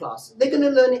do in class. They're going to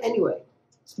learn it anyway.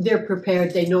 They're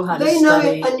prepared. They know how to study. They know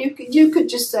it, and you could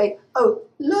just say,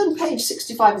 learn page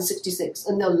 65 and 66,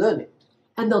 and they'll learn it.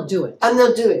 And they'll do it.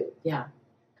 Yeah.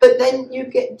 But then you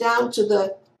get down to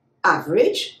the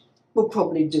average, will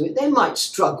probably do it. They might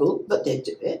struggle, but they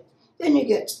do it. Then you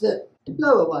get to the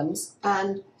lower ones,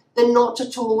 and they're not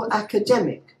at all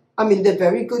academic. They're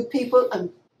very good people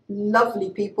and lovely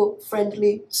people,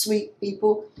 friendly, sweet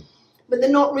people, but they're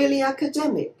not really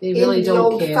academic. They really in don't the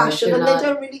old care. fashion, They're and not- they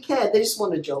don't really care. They just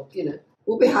want a job, you know.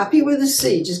 We'll be happy with a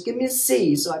C. Just give me a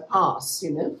C so I pass,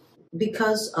 you know.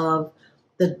 Because of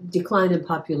the decline in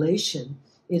population,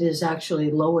 it has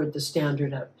actually lowered the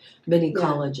standard of many Yeah.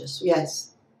 colleges.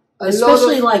 Yes. A lot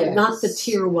Especially of- like yes. not the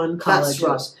tier 1 colleges,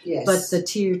 That's right. Yes. but the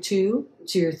tier 2,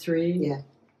 tier 3. Yeah.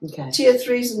 Okay. Tier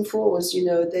 3s and 4s, you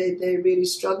know, they're really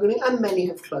struggling, and many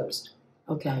have closed.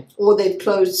 Okay. Or they've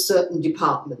closed certain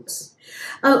departments.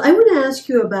 I want to ask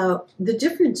you about the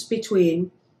difference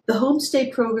between the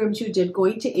homestay programs you did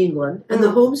going to England and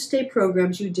the homestay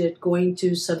programs you did going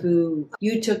to Cebu.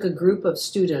 You took a group of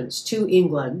students to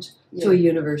England to a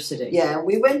university. Yeah,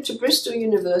 we went to Bristol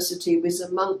University, was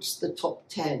amongst the top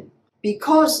 10.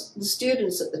 Because the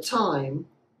students at the time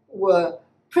were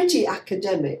pretty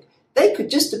academic, they could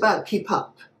just about keep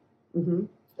up. Mm-hmm.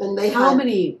 And they How had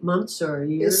many months or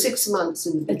years? 6 months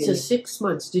in the It's beginning. a 6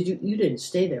 months. You didn't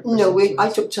stay there? For No, 6 I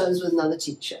months. took turns with another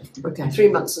teacher. Okay. 3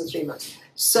 months and 3 months.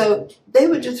 So they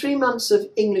would do 3 months of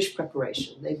English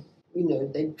preparation.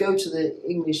 They'd go to the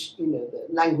English, the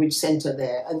language centre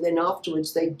there, and then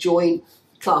afterwards they'd join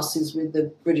classes with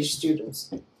the British students.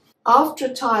 After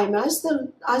a time, as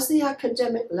the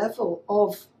academic level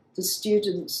of the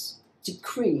students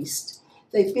decreased,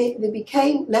 they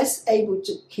became less able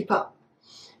to keep up.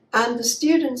 And the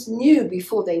students knew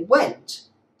before they went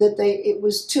that it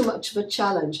was too much of a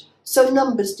challenge. So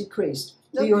numbers decreased.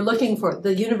 So you were looking for,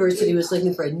 the university was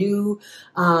looking for a new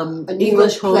new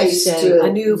English place homestay, to-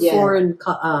 a new yeah. foreign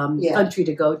Yeah. country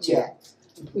to go to. Yeah,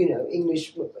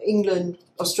 English, England,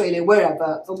 Australia, wherever,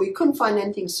 and we couldn't find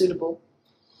anything suitable.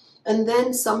 And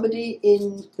then somebody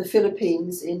in the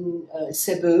Philippines, in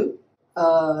Cebu,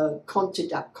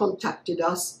 contacted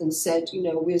us and said,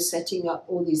 we're setting up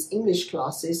all these English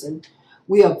classes and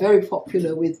we are very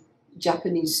popular with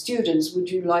Japanese students. Would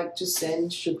you like to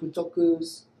send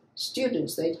Shukutoku's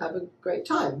students? They'd have a great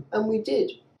time. And we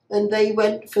did. And they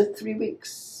went for 3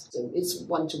 weeks. So it's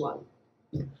 1-to-1.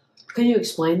 Can you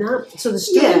explain that? So the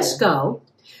students go,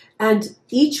 and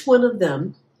each one of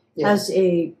them has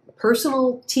a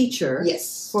personal teacher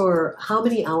Yes. for how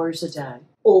many hours a day?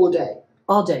 All day.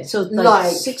 All day. So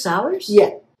Like- 6 hours?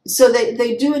 Yeah. So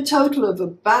they do a total of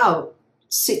about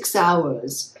 6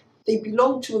 hours. They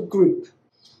belong to a group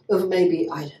of maybe,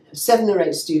 7 or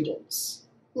 8 students.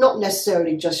 Not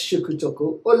necessarily just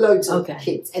Shukutoku or loads of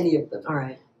kids, any of them. All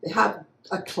right. They have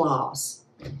a class.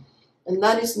 And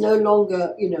that is no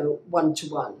longer,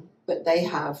 1-to-1, but they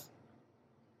have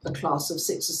a class of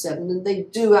 6 or 7 and they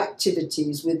do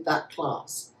activities with that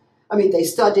class. I mean, they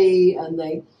study and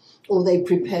they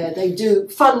prepare, they do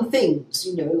fun things,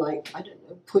 like,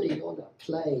 putting on a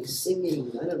play, singing,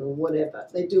 whatever.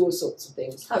 They do all sorts of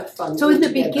things, have fun. So in the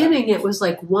together. beginning, it was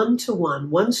like 1-to-1,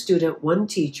 one student, one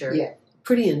teacher. Yeah.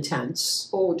 Pretty intense.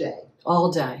 All day.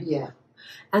 All day. Yeah.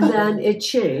 And then it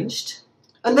changed.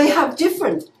 And they have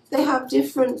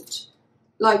different,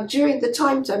 like during the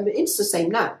time, it's the same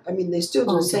now. I mean, they still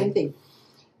do the same thing.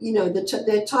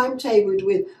 They're timetabled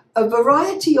with a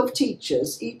variety of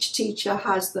teachers. Each teacher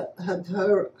has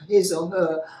his or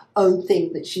her own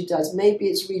thing that she does. Maybe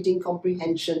it's reading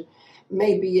comprehension,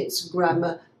 maybe it's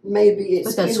grammar, maybe it's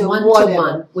But that's whatever.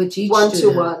 1-to-1 with each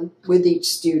student. 1-to-1 with each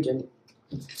student.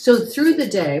 So through the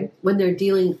day, when they're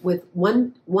dealing with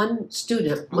one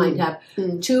student might have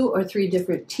 2 or 3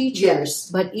 different teachers, Yes.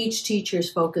 but each teacher is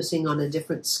focusing on a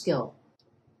different skill.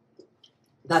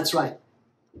 That's right.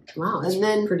 Wow, that's And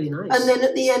then- pretty nice. And then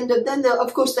at the end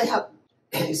of course they have,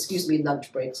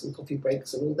 lunch breaks and coffee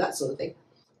breaks and all that sort of thing.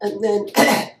 And then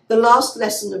the last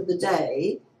lesson of the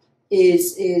day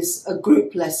is a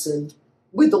group lesson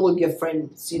with all your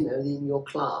friends, in your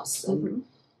class. And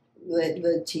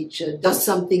the teacher does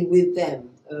something with them.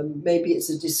 Maybe it's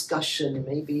a discussion,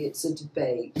 maybe it's a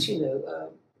debate,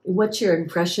 What's your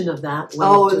impression of that? I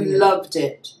loved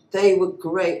it. They were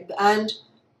great. And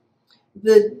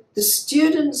the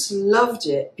students loved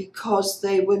it because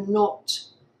they were not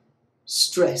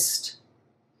stressed.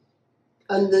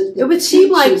 And it would seem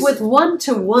like teachers- with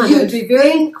 1-to-1, it You'd would be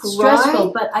very think, stressful.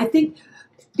 right? But I think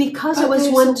because But it was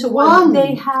there's 1-to-1, one.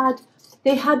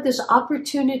 they had this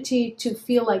opportunity to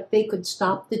feel like they could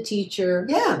stop the teacher.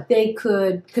 Yeah, They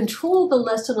could control the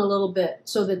lesson a little bit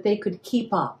so that they could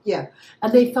keep up. yeah,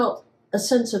 And they felt a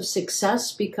sense of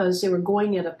success because they were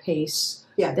going at a pace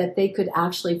Yeah. that they could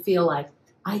actually feel like,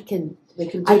 I can they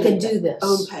can I do can it at do their this.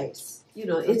 own pace.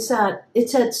 it's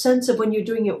that sense of when you're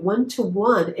doing it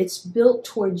 1-to-1, it's built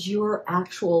towards your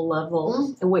actual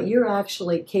level and what you're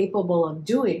actually capable of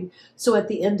doing. So at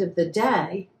the end of the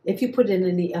day, if you put in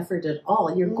any effort at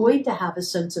all, you're going to have a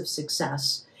sense of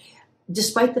success.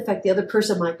 Despite the fact the other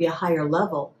person might be a higher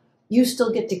level, you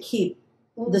still get to keep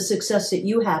the success that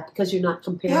you have because you're not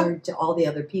compared to all the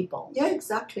other people. Yeah,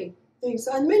 exactly.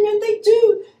 I mean, and they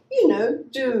do,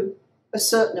 do a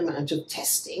certain amount of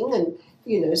testing and,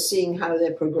 seeing how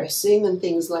they're progressing and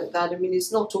things like that. I mean,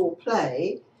 it's not all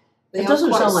play. It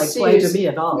doesn't sound like play to me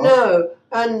at all. No,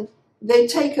 and they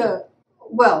take I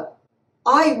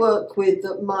work with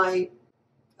the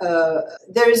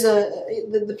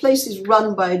place is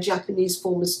run by a Japanese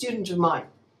former student of mine.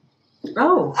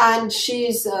 Oh. And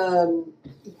she's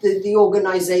the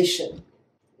organization.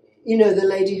 The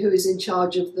lady who is in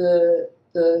charge of the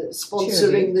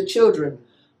sponsoring the children.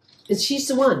 Is she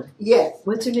the one? Yeah.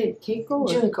 What's her name? Keiko?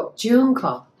 Junko.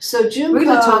 Junko. So Junko. We're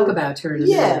going to talk about her in a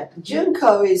minute.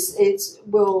 Junko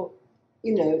will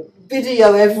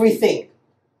video everything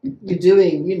you're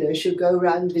doing. She'll go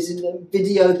around, visit them,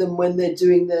 video them when they're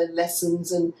doing their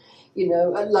lessons and,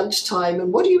 at lunchtime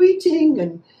and what are you eating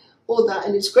and all that.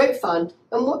 And it's great fun.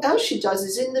 And what else she does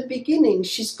is in the beginning,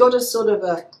 she's got a sort of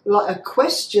a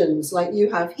questions like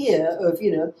you have here of,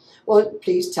 well,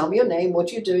 please tell me your name,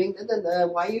 what you're doing,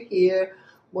 why are you here,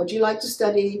 what do you like to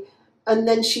study? And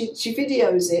then she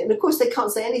videos it. And of course they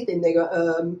can't say anything. They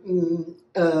go,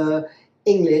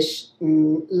 English,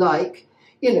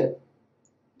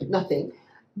 nothing.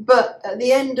 But at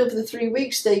the end of the 3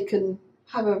 weeks, they can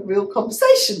have a real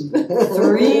conversation.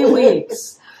 3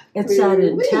 weeks. It's that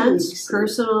intense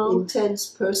personal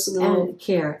and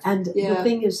care. And the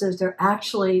thing is that they're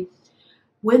actually,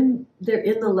 when they're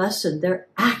in the lesson, they're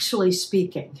actually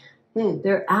speaking.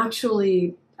 They're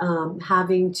actually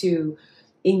having to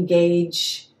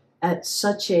engage at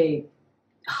such a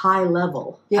high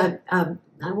level. Yeah.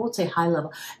 I won't say high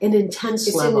level, an intense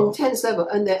it's level. It's an intense level,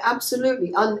 and they're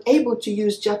absolutely unable to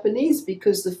use Japanese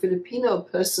because the Filipino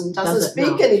person doesn't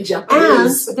speak any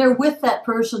Japanese. And they're with that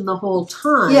person the whole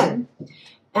time. Yeah.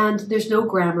 And there's no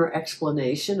grammar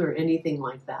explanation or anything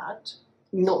like that.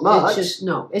 Not much. It's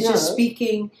just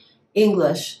speaking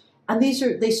English. And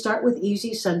they start with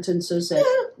easy sentences,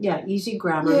 easy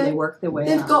grammar, and they work their way up.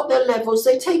 They've got their levels.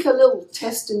 They take a little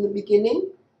test in the beginning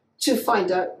to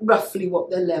find out roughly what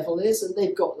their level is, and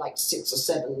they've got like 6 or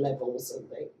 7 levels, and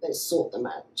they sort them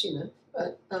out,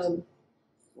 But,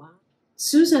 wow.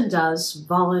 Suzan does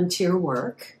volunteer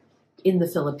work in the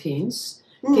Philippines.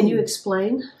 Can you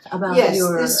explain about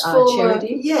your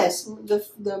charity? Yes,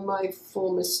 my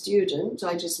former student,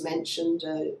 I just mentioned,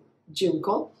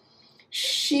 Junko,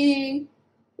 she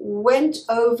went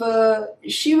over,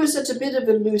 she was at a bit of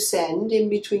a loose end in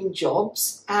between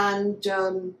jobs, and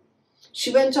she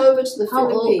went over to the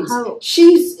Philippines.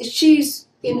 She's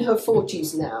in her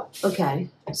 40s now. Okay.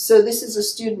 So this is a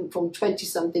student from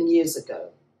 20-something years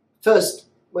ago.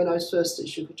 When I was first at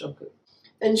Shukutoku.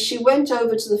 And she went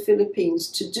over to the Philippines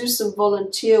to do some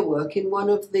volunteer work in one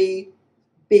of the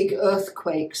big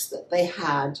earthquakes that they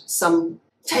had some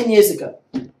 10 years ago.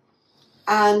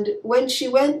 And when she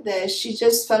went there, she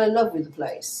just fell in love with the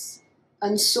place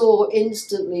and saw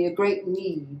instantly a great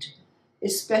need,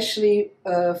 especially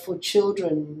for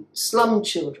children, slum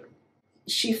children.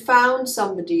 She found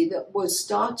somebody that was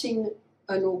starting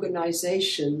an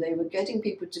organization. They were getting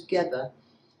people together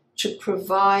to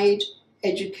provide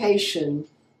education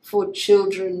for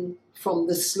children from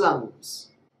the slums.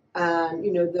 And,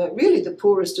 the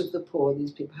poorest of the poor,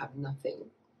 these people have nothing.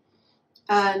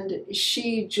 And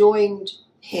she joined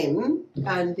him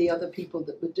and the other people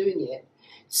that were doing it.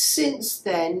 Since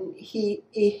then, he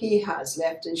has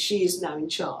left and she is now in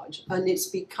charge. And it's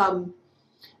become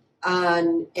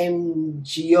an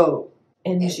NGO.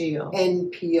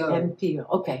 NPO.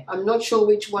 Okay. I'm not sure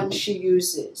which one she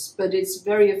uses, but it's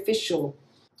very official.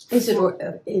 Is it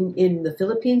in the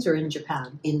Philippines or in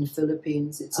Japan? In the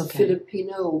Philippines. It's a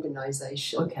Filipino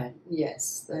organization. Okay.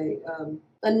 Yes.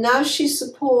 And now she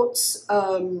supports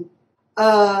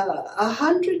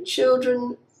 100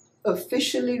 children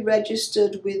officially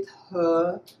registered with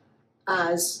her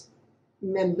as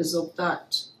members of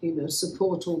that,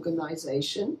 support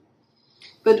organization.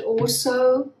 But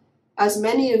also, as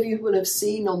many of you will have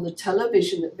seen on the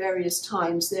television at various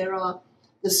times, there are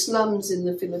the slums in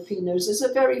the Filipinos. There's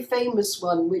a very famous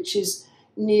one which is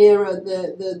near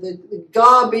the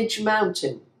garbage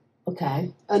mountain.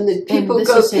 Okay. And the people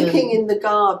go picking in the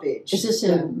garbage. Is this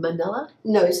in Manila?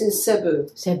 No, it's in Cebu.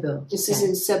 This is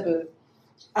in Cebu.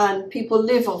 And people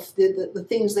live off the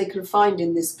things they can find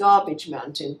in this garbage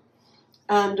mountain.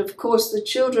 And of course the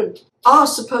children are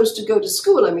supposed to go to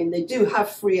school. I mean, they do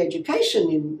have free education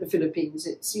in the Philippines.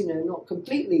 It's, not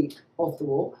completely off the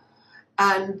wall.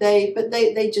 And they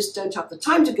just don't have the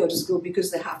time to go to school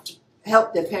because they have to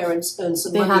help their parents earn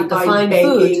some money by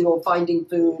begging or finding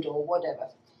food or whatever.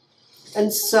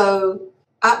 And so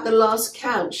at the last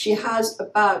count, she has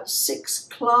about 6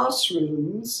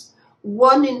 classrooms,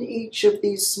 one in each of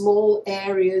these small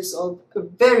areas of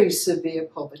very severe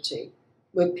poverty,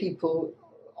 where people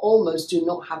almost do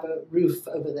not have a roof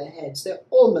over their heads. They're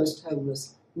almost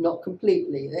homeless, not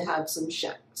completely. They have some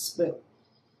shacks built.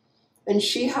 And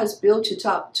she has built it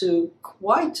up to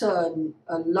quite a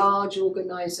large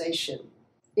organization.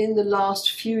 In the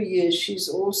last few years, she's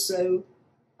also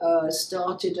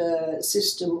started a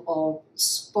system of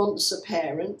sponsor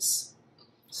parents.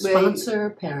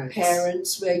 Sponsor parents.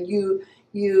 Parents, where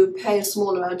you pay a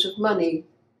small amount of money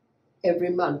every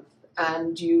month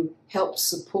and you help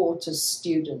support a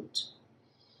student.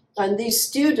 And these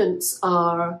students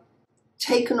are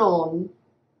taken on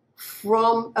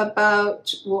from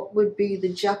about what would be the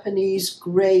Japanese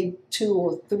grade 2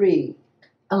 or 3.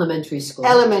 Elementary school.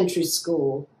 Elementary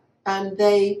school. And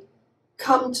they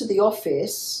come to the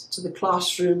office, to the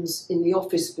classrooms in the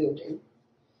office building,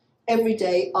 every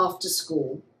day after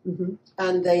school. Mm-hmm.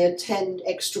 And they attend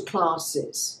extra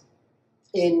classes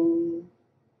in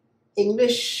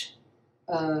English,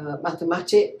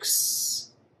 mathematics,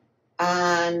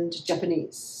 and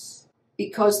Japanese.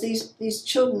 Because these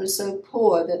children are so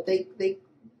poor that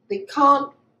they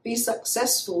can't be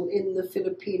successful in the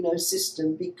Filipino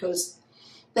system because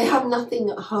they have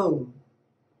nothing at home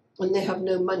and they have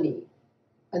no money.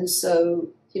 And so,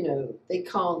 they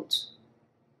can't.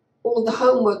 All the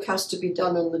homework has to be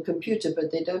done on the computer, but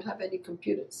they don't have any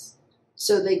computers.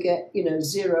 So they get,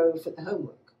 0 for the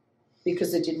homework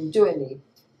because they didn't do any.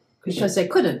 Because they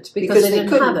couldn't. Because they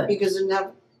didn't have it. Because they didn't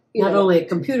have... Not only a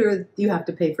computer, you have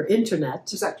to pay for internet.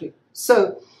 Exactly.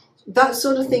 So that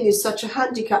sort of thing is such a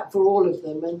handicap for all of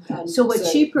them. And so what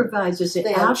she provides is that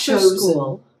after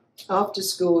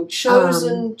school,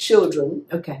 chosen children.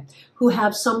 Okay. Who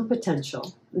have some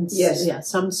potential. Yes. Yeah,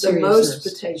 some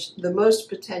seriousness. The most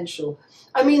potential.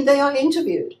 I mean, they are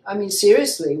interviewed. I mean,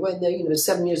 seriously, when they're,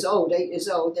 7 years old, 8 years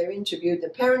old, they're interviewed. The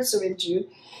parents are interviewed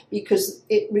because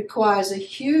it requires a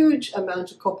huge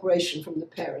amount of cooperation from the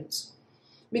parents.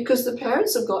 Because the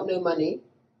parents have got no money,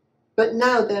 but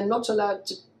now they're not allowed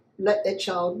to let their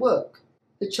child work.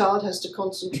 The child has to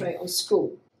concentrate on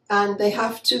school. And they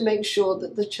have to make sure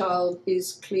that the child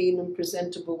is clean and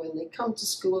presentable when they come to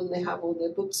school, and they have all their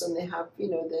books, and they have,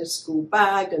 their school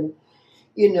bag, and,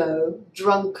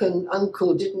 drunken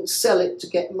uncle didn't sell it to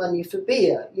get money for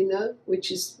beer, which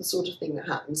is the sort of thing that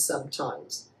happens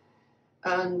sometimes.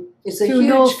 And it's a through huge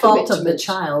no fault commitment. of the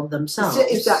child themselves.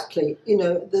 Exactly.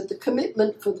 The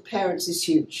commitment for the parents is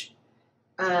huge.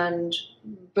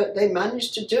 But they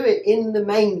managed to do it in the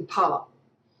main part.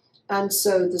 And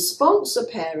so the sponsor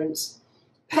parents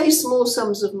pay small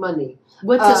sums of money.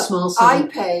 What's a small sum? I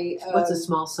pay... what's a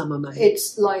small sum of money?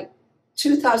 It's like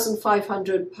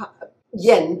 2,500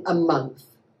 yen a month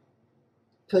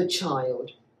per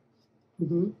child.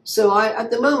 Mm-hmm. So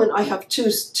at the moment, I have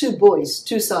two boys,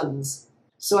 2 sons.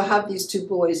 So I have these 2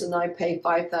 boys, and I pay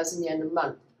 5,000 yen a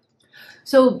month.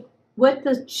 So what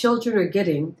the children are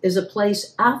getting is a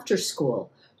place after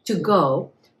school to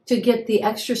go to get the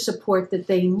extra support that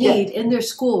they need in their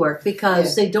schoolwork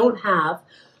because they don't have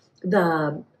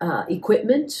the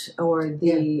equipment or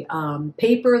the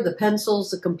paper, the pencils,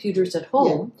 the computers at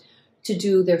home to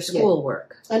do their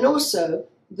schoolwork. And also,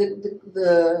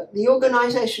 the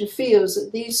organization feels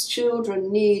that these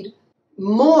children need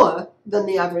more than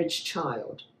the average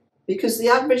child, because the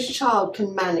average child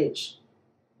can manage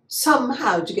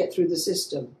somehow to get through the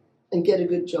system and get a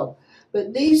good job.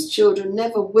 But these children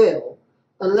never will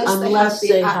unless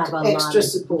they have the extra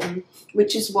support,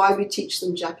 which is why we teach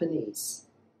them Japanese.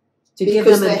 To give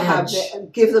them an edge.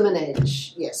 Give them an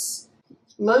edge, yes.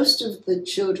 Most of the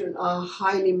children are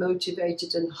highly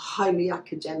motivated and highly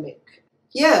academic.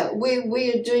 Yeah,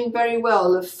 we are doing very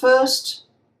well.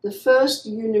 The first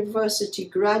university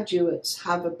graduates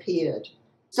have appeared.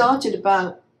 Started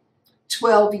about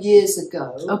 12 years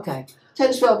ago. Okay.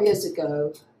 10, 12 years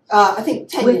ago. I think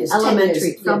 10 with years. Elementary, 10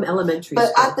 years, from elementary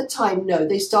But school. at the time, no,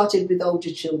 they started with older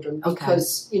children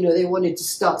because, they wanted to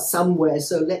start somewhere.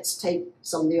 So let's take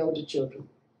some of the older children.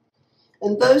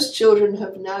 And those children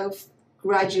have now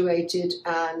graduated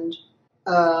and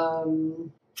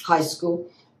high school.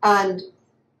 And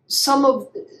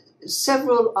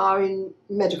several are in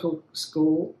medical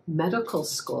school. Medical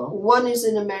school? One is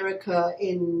in America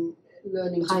in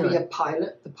learning to be a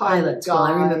pilot. The pilot guy. School.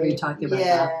 I remember you talking about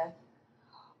that.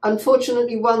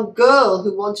 Unfortunately, one girl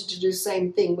who wanted to do the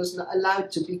same thing was not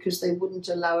allowed to because they wouldn't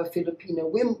allow a Filipino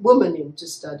woman in to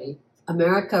study.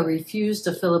 America refused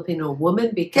a Filipino woman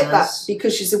because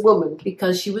she's a woman.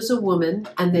 Because she was a woman,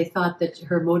 and they thought that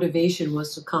her motivation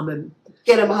was to come and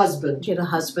get a husband. Get a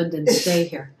husband and stay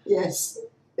here. Yes.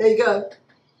 There you go.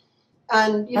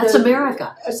 And that's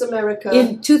America. That's America.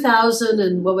 In 2000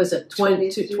 and what was it,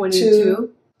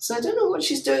 22? So I don't know what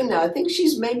she's doing now. I think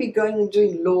she's maybe going and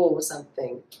doing law or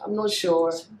something. I'm not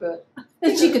sure, but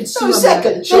then she can sue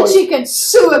America. Then she can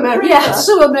sue America. Yeah,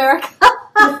 sue America.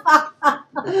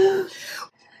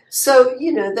 So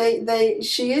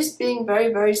she is being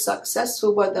very, very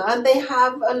successful with that, and they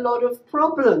have a lot of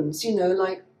problems.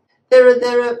 Like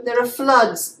there are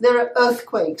floods, there are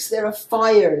earthquakes, there are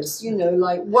fires.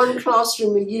 Like one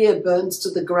classroom a year burns to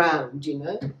the ground.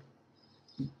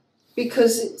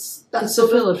 Because it's that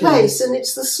sort of place, and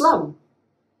it's the slum.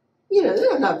 They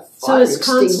don't have fire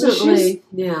extinguishers. So it's constantly,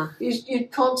 you're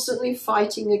constantly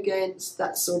fighting against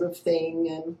that sort of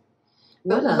thing.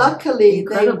 But luckily,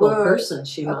 they were person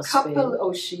she must be.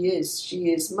 Oh, she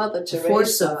is Mother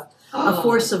Teresa. A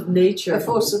force of nature. A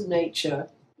force of nature.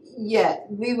 Yeah,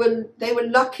 they were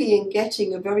lucky in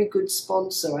getting a very good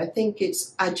sponsor. I think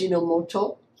it's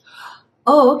Ajinomoto.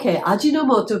 Oh, okay.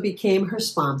 Ajinomoto became her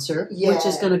sponsor, which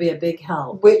is going to be a big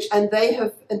help. And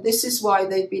this is why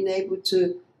they've been able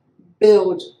to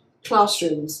build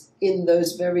classrooms in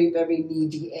those very, very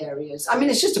needy areas. I mean,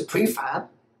 it's just a prefab,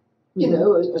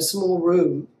 a small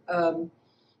room.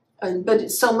 But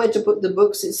it's somewhere to put the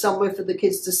books, it's somewhere for the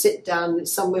kids to sit down,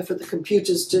 it's somewhere for the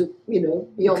computers to, be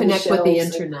on connect with the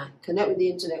internet. Connect with the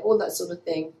internet, all that sort of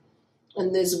thing.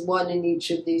 And there's one in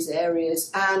each of these areas.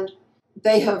 And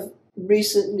they have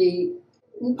recently,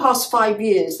 in the past 5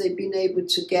 years, they've been able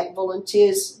to get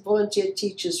volunteer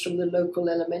teachers from the local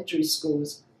elementary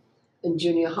schools and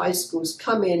junior high schools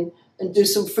come in and do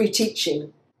some free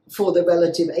teaching for the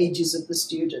relative ages of the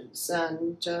students.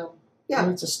 And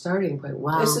it's a starting point.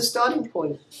 Wow. It's a starting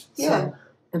point. Yeah. So,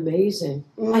 amazing.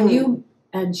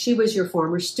 And she was your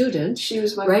former student. She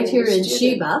was my right here in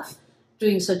student. Chiba,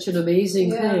 doing such an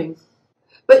amazing thing.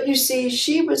 But you see,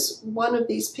 she was one of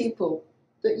these people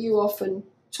that you often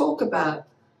talk about,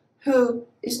 who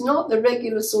is not the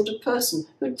regular sort of person,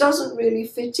 who doesn't really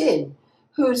fit in,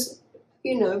 who's,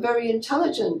 very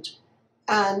intelligent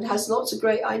and has lots of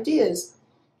great ideas,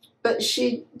 but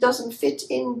she doesn't fit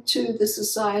into the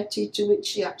society to which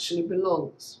she actually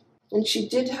belongs. And she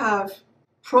did have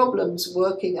problems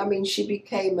working. I mean, she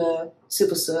became a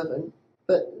civil servant,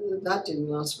 but that didn't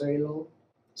last very long.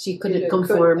 She couldn't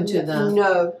conform to the...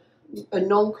 No, a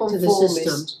nonconformist. To the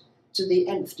system. To the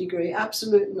nth degree,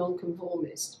 absolute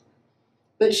nonconformist.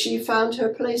 But she found her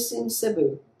place in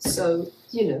Cebu. So,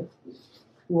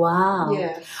 Wow.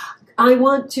 Yeah. I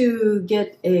want to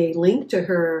get a link to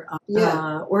her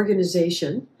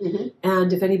organization. Mm-hmm.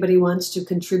 And if anybody wants to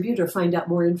contribute or find out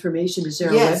more information, is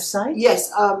there a website?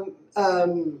 Yes.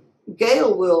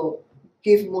 Gail will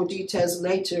give more details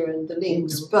later and the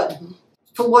links. Mm-hmm. But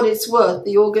for what it's worth,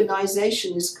 the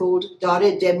organization is called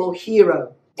DAREDEMO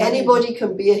HERO. Anybody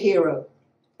can be a hero.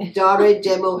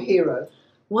 DAREDEMO HERO.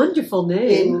 Wonderful name.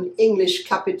 In English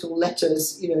capital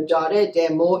letters,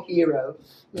 DAREDEMO HERO.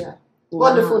 Yeah. Wow.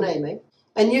 Wonderful name, eh?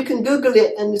 And you can Google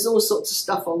it, and there's all sorts of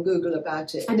stuff on Google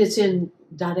about it. And it's in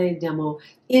DAREDEMO,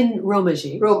 in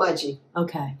Romaji. Romaji.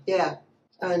 Okay. Yeah.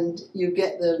 And you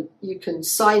can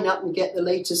sign up and get the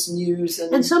latest news.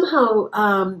 And somehow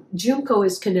JUNKO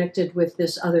is connected with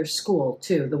this other school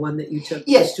too, the one that you took.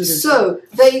 Yes. The students so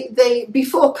they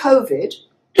before COVID,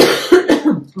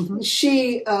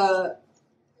 she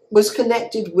was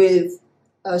connected with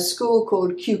a school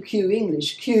called QQ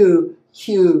English. Q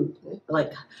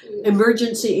like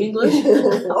emergency English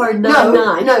or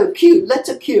 99. No, Q,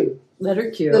 letter Q. Letter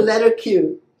Q. The letter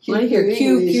Q. When I hear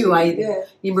QQ,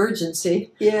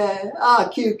 emergency. Yeah,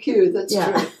 QQ, that's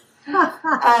true.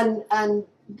 And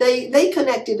they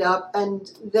connected up, and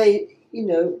they,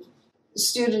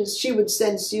 students, she would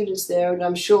send students there, and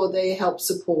I'm sure they helped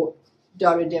support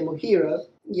DAREDEMO HERO.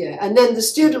 Yeah, and then the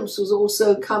students would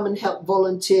also come and help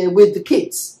volunteer with the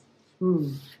kids.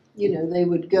 They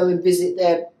would go and visit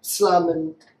their slum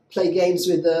and play games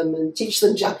with them and teach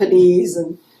them Japanese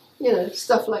and,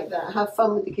 stuff like that, have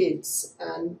fun with the kids.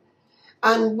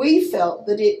 And we felt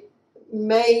that it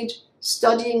made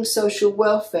studying social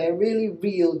welfare really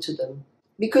real to them,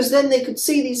 because then they could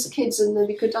see these kids and then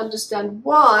they could understand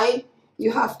why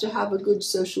you have to have a good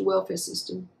social welfare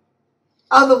system.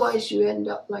 Otherwise you end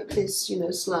up like this,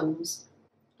 slums.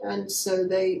 And so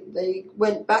they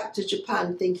went back to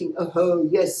Japan thinking, oh,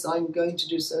 yes, I'm going to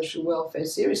do social welfare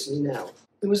seriously now.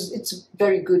 It's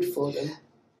very good for them.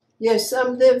 Yes,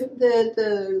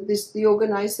 the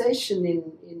organization in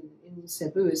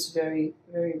Cebu is very,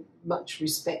 very much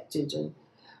respected, and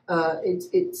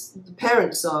the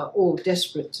parents are all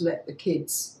desperate to let the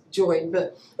kids join.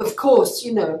 But of course,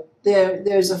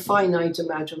 there's a finite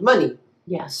amount of money.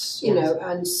 Yes.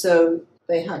 And so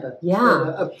they had a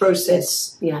Yeah. a process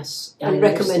Yes. I and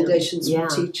understand. recommendations Yeah. from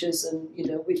teachers, and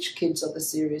which kids are the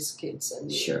serious kids, and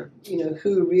Sure.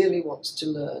 who really wants to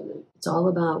learn, and It's all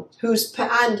about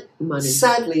and money.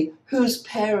 sadly whose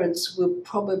parents will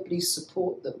probably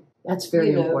support them. That's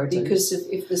very important. Because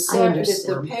if the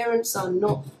understand. parents are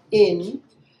not in,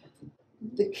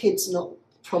 the kid's not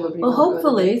probably. Well, not gonna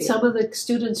hopefully, make it. some of the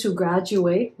students who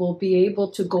graduate will be able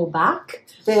to go back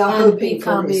They are and hoping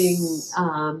for this.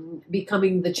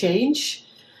 becoming the change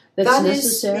that's That is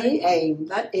necessary. the aim.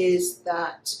 That is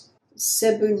that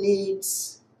Cebu needs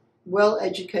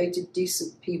well-educated,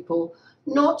 decent people,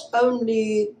 not only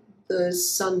the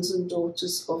sons and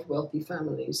daughters of wealthy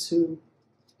families who,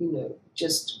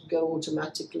 just go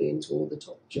automatically into all the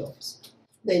top jobs.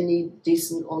 They need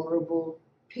decent, honourable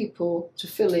people to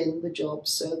fill in the jobs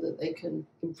so that they can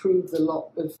improve the lot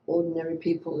of ordinary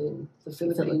people in the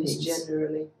Philippines.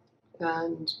 Generally.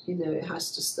 And, it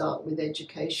has to start with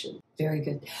education. Very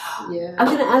good. Yeah. I'm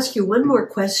going to ask you one more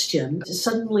question.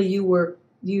 Suddenly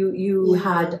you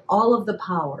had all of the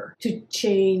power to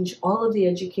change all of the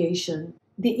education,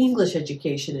 the English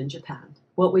education in Japan.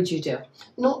 What would you do?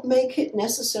 Not make it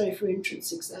necessary for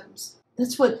entrance exams.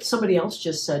 That's what somebody else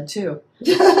just said too.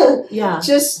 Yeah. Yeah.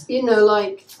 Just,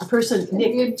 like A person,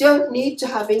 Nick. you don't need to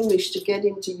have English to get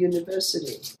into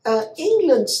university.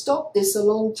 England stopped this a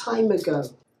long time ago.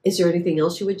 Is there anything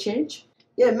else you would change?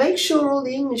 Yeah, make sure all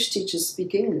the English teachers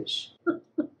speak English.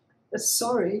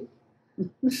 Sorry.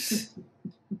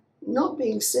 Not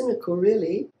being cynical,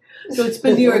 really. So it's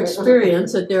been your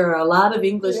experience that there are a lot of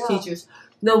English Yeah. teachers.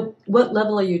 Now, what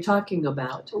level are you talking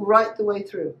about? Right the way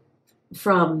through.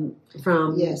 From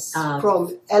Yes,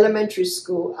 from elementary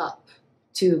school up.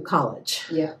 to college,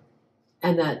 Yeah.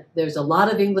 and that there's a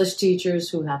lot of English teachers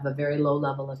who have a very low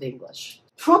level of English.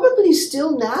 Probably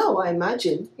still now, I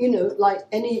imagine. Like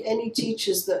any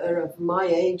teachers that are of my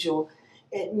age, or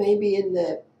it may be in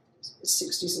their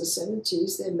 60s and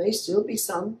 70s, there may still be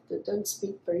some that don't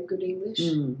speak very good English.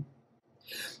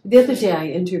 The other day I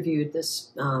interviewed this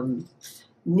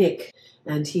Nick,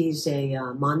 and he's a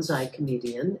manzai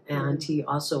comedian, and he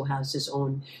also has his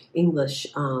own English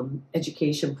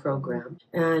education program.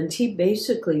 And he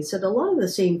basically said a lot of the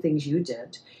same things you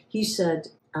did. He said,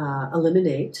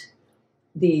 eliminate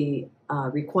the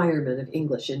requirement of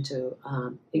English into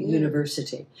a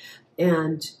university.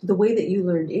 And the way that you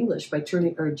learned English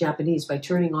or Japanese by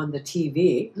turning on the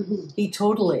TV, he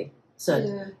totally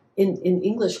said, in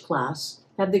English class,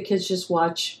 have the kids just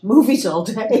watch movies all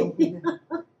day.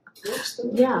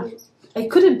 Yeah. It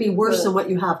couldn't be worse than what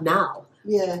you have now.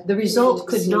 Yeah. The result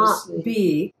could not seriously.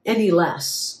 be any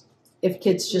less if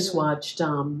kids just watched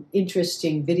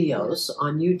interesting videos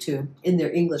on YouTube in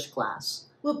their English class.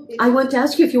 Well, I want to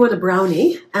ask you if you want a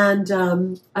brownie, and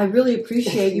I really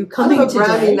appreciate you coming I'll have a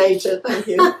brownie today. later, thank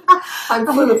you. I'm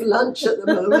full of lunch at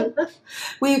the moment.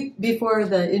 Before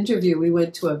the interview, we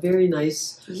went to a very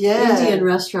nice Yeah. Indian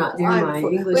restaurant near my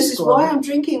English This is school. why I'm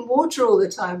drinking water all the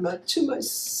time. Too much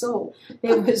salt.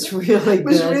 It was really It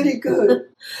was good. really good.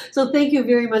 So thank you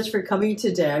very much for coming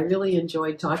today. I really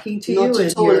enjoyed talking to you. Not at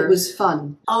and all. your- It was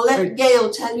fun. I'll let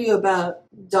Gail tell you about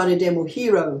DAREDEMO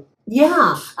HERO.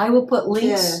 Yeah, I will put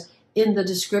links in the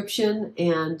description,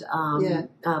 and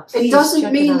please It doesn't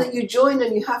check mean it out. that you join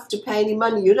and you have to pay any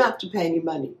money. You don't have to pay any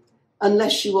money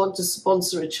unless you want to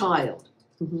sponsor a child.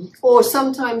 Or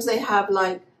sometimes they have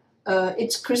like,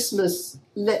 it's Christmas.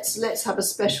 Let's have a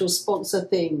special sponsor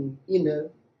thing.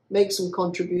 Make some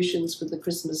contributions for the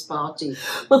Christmas party.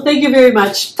 Well, thank you very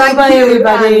much. Thank Bye, you,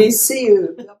 everybody. and see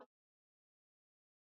you.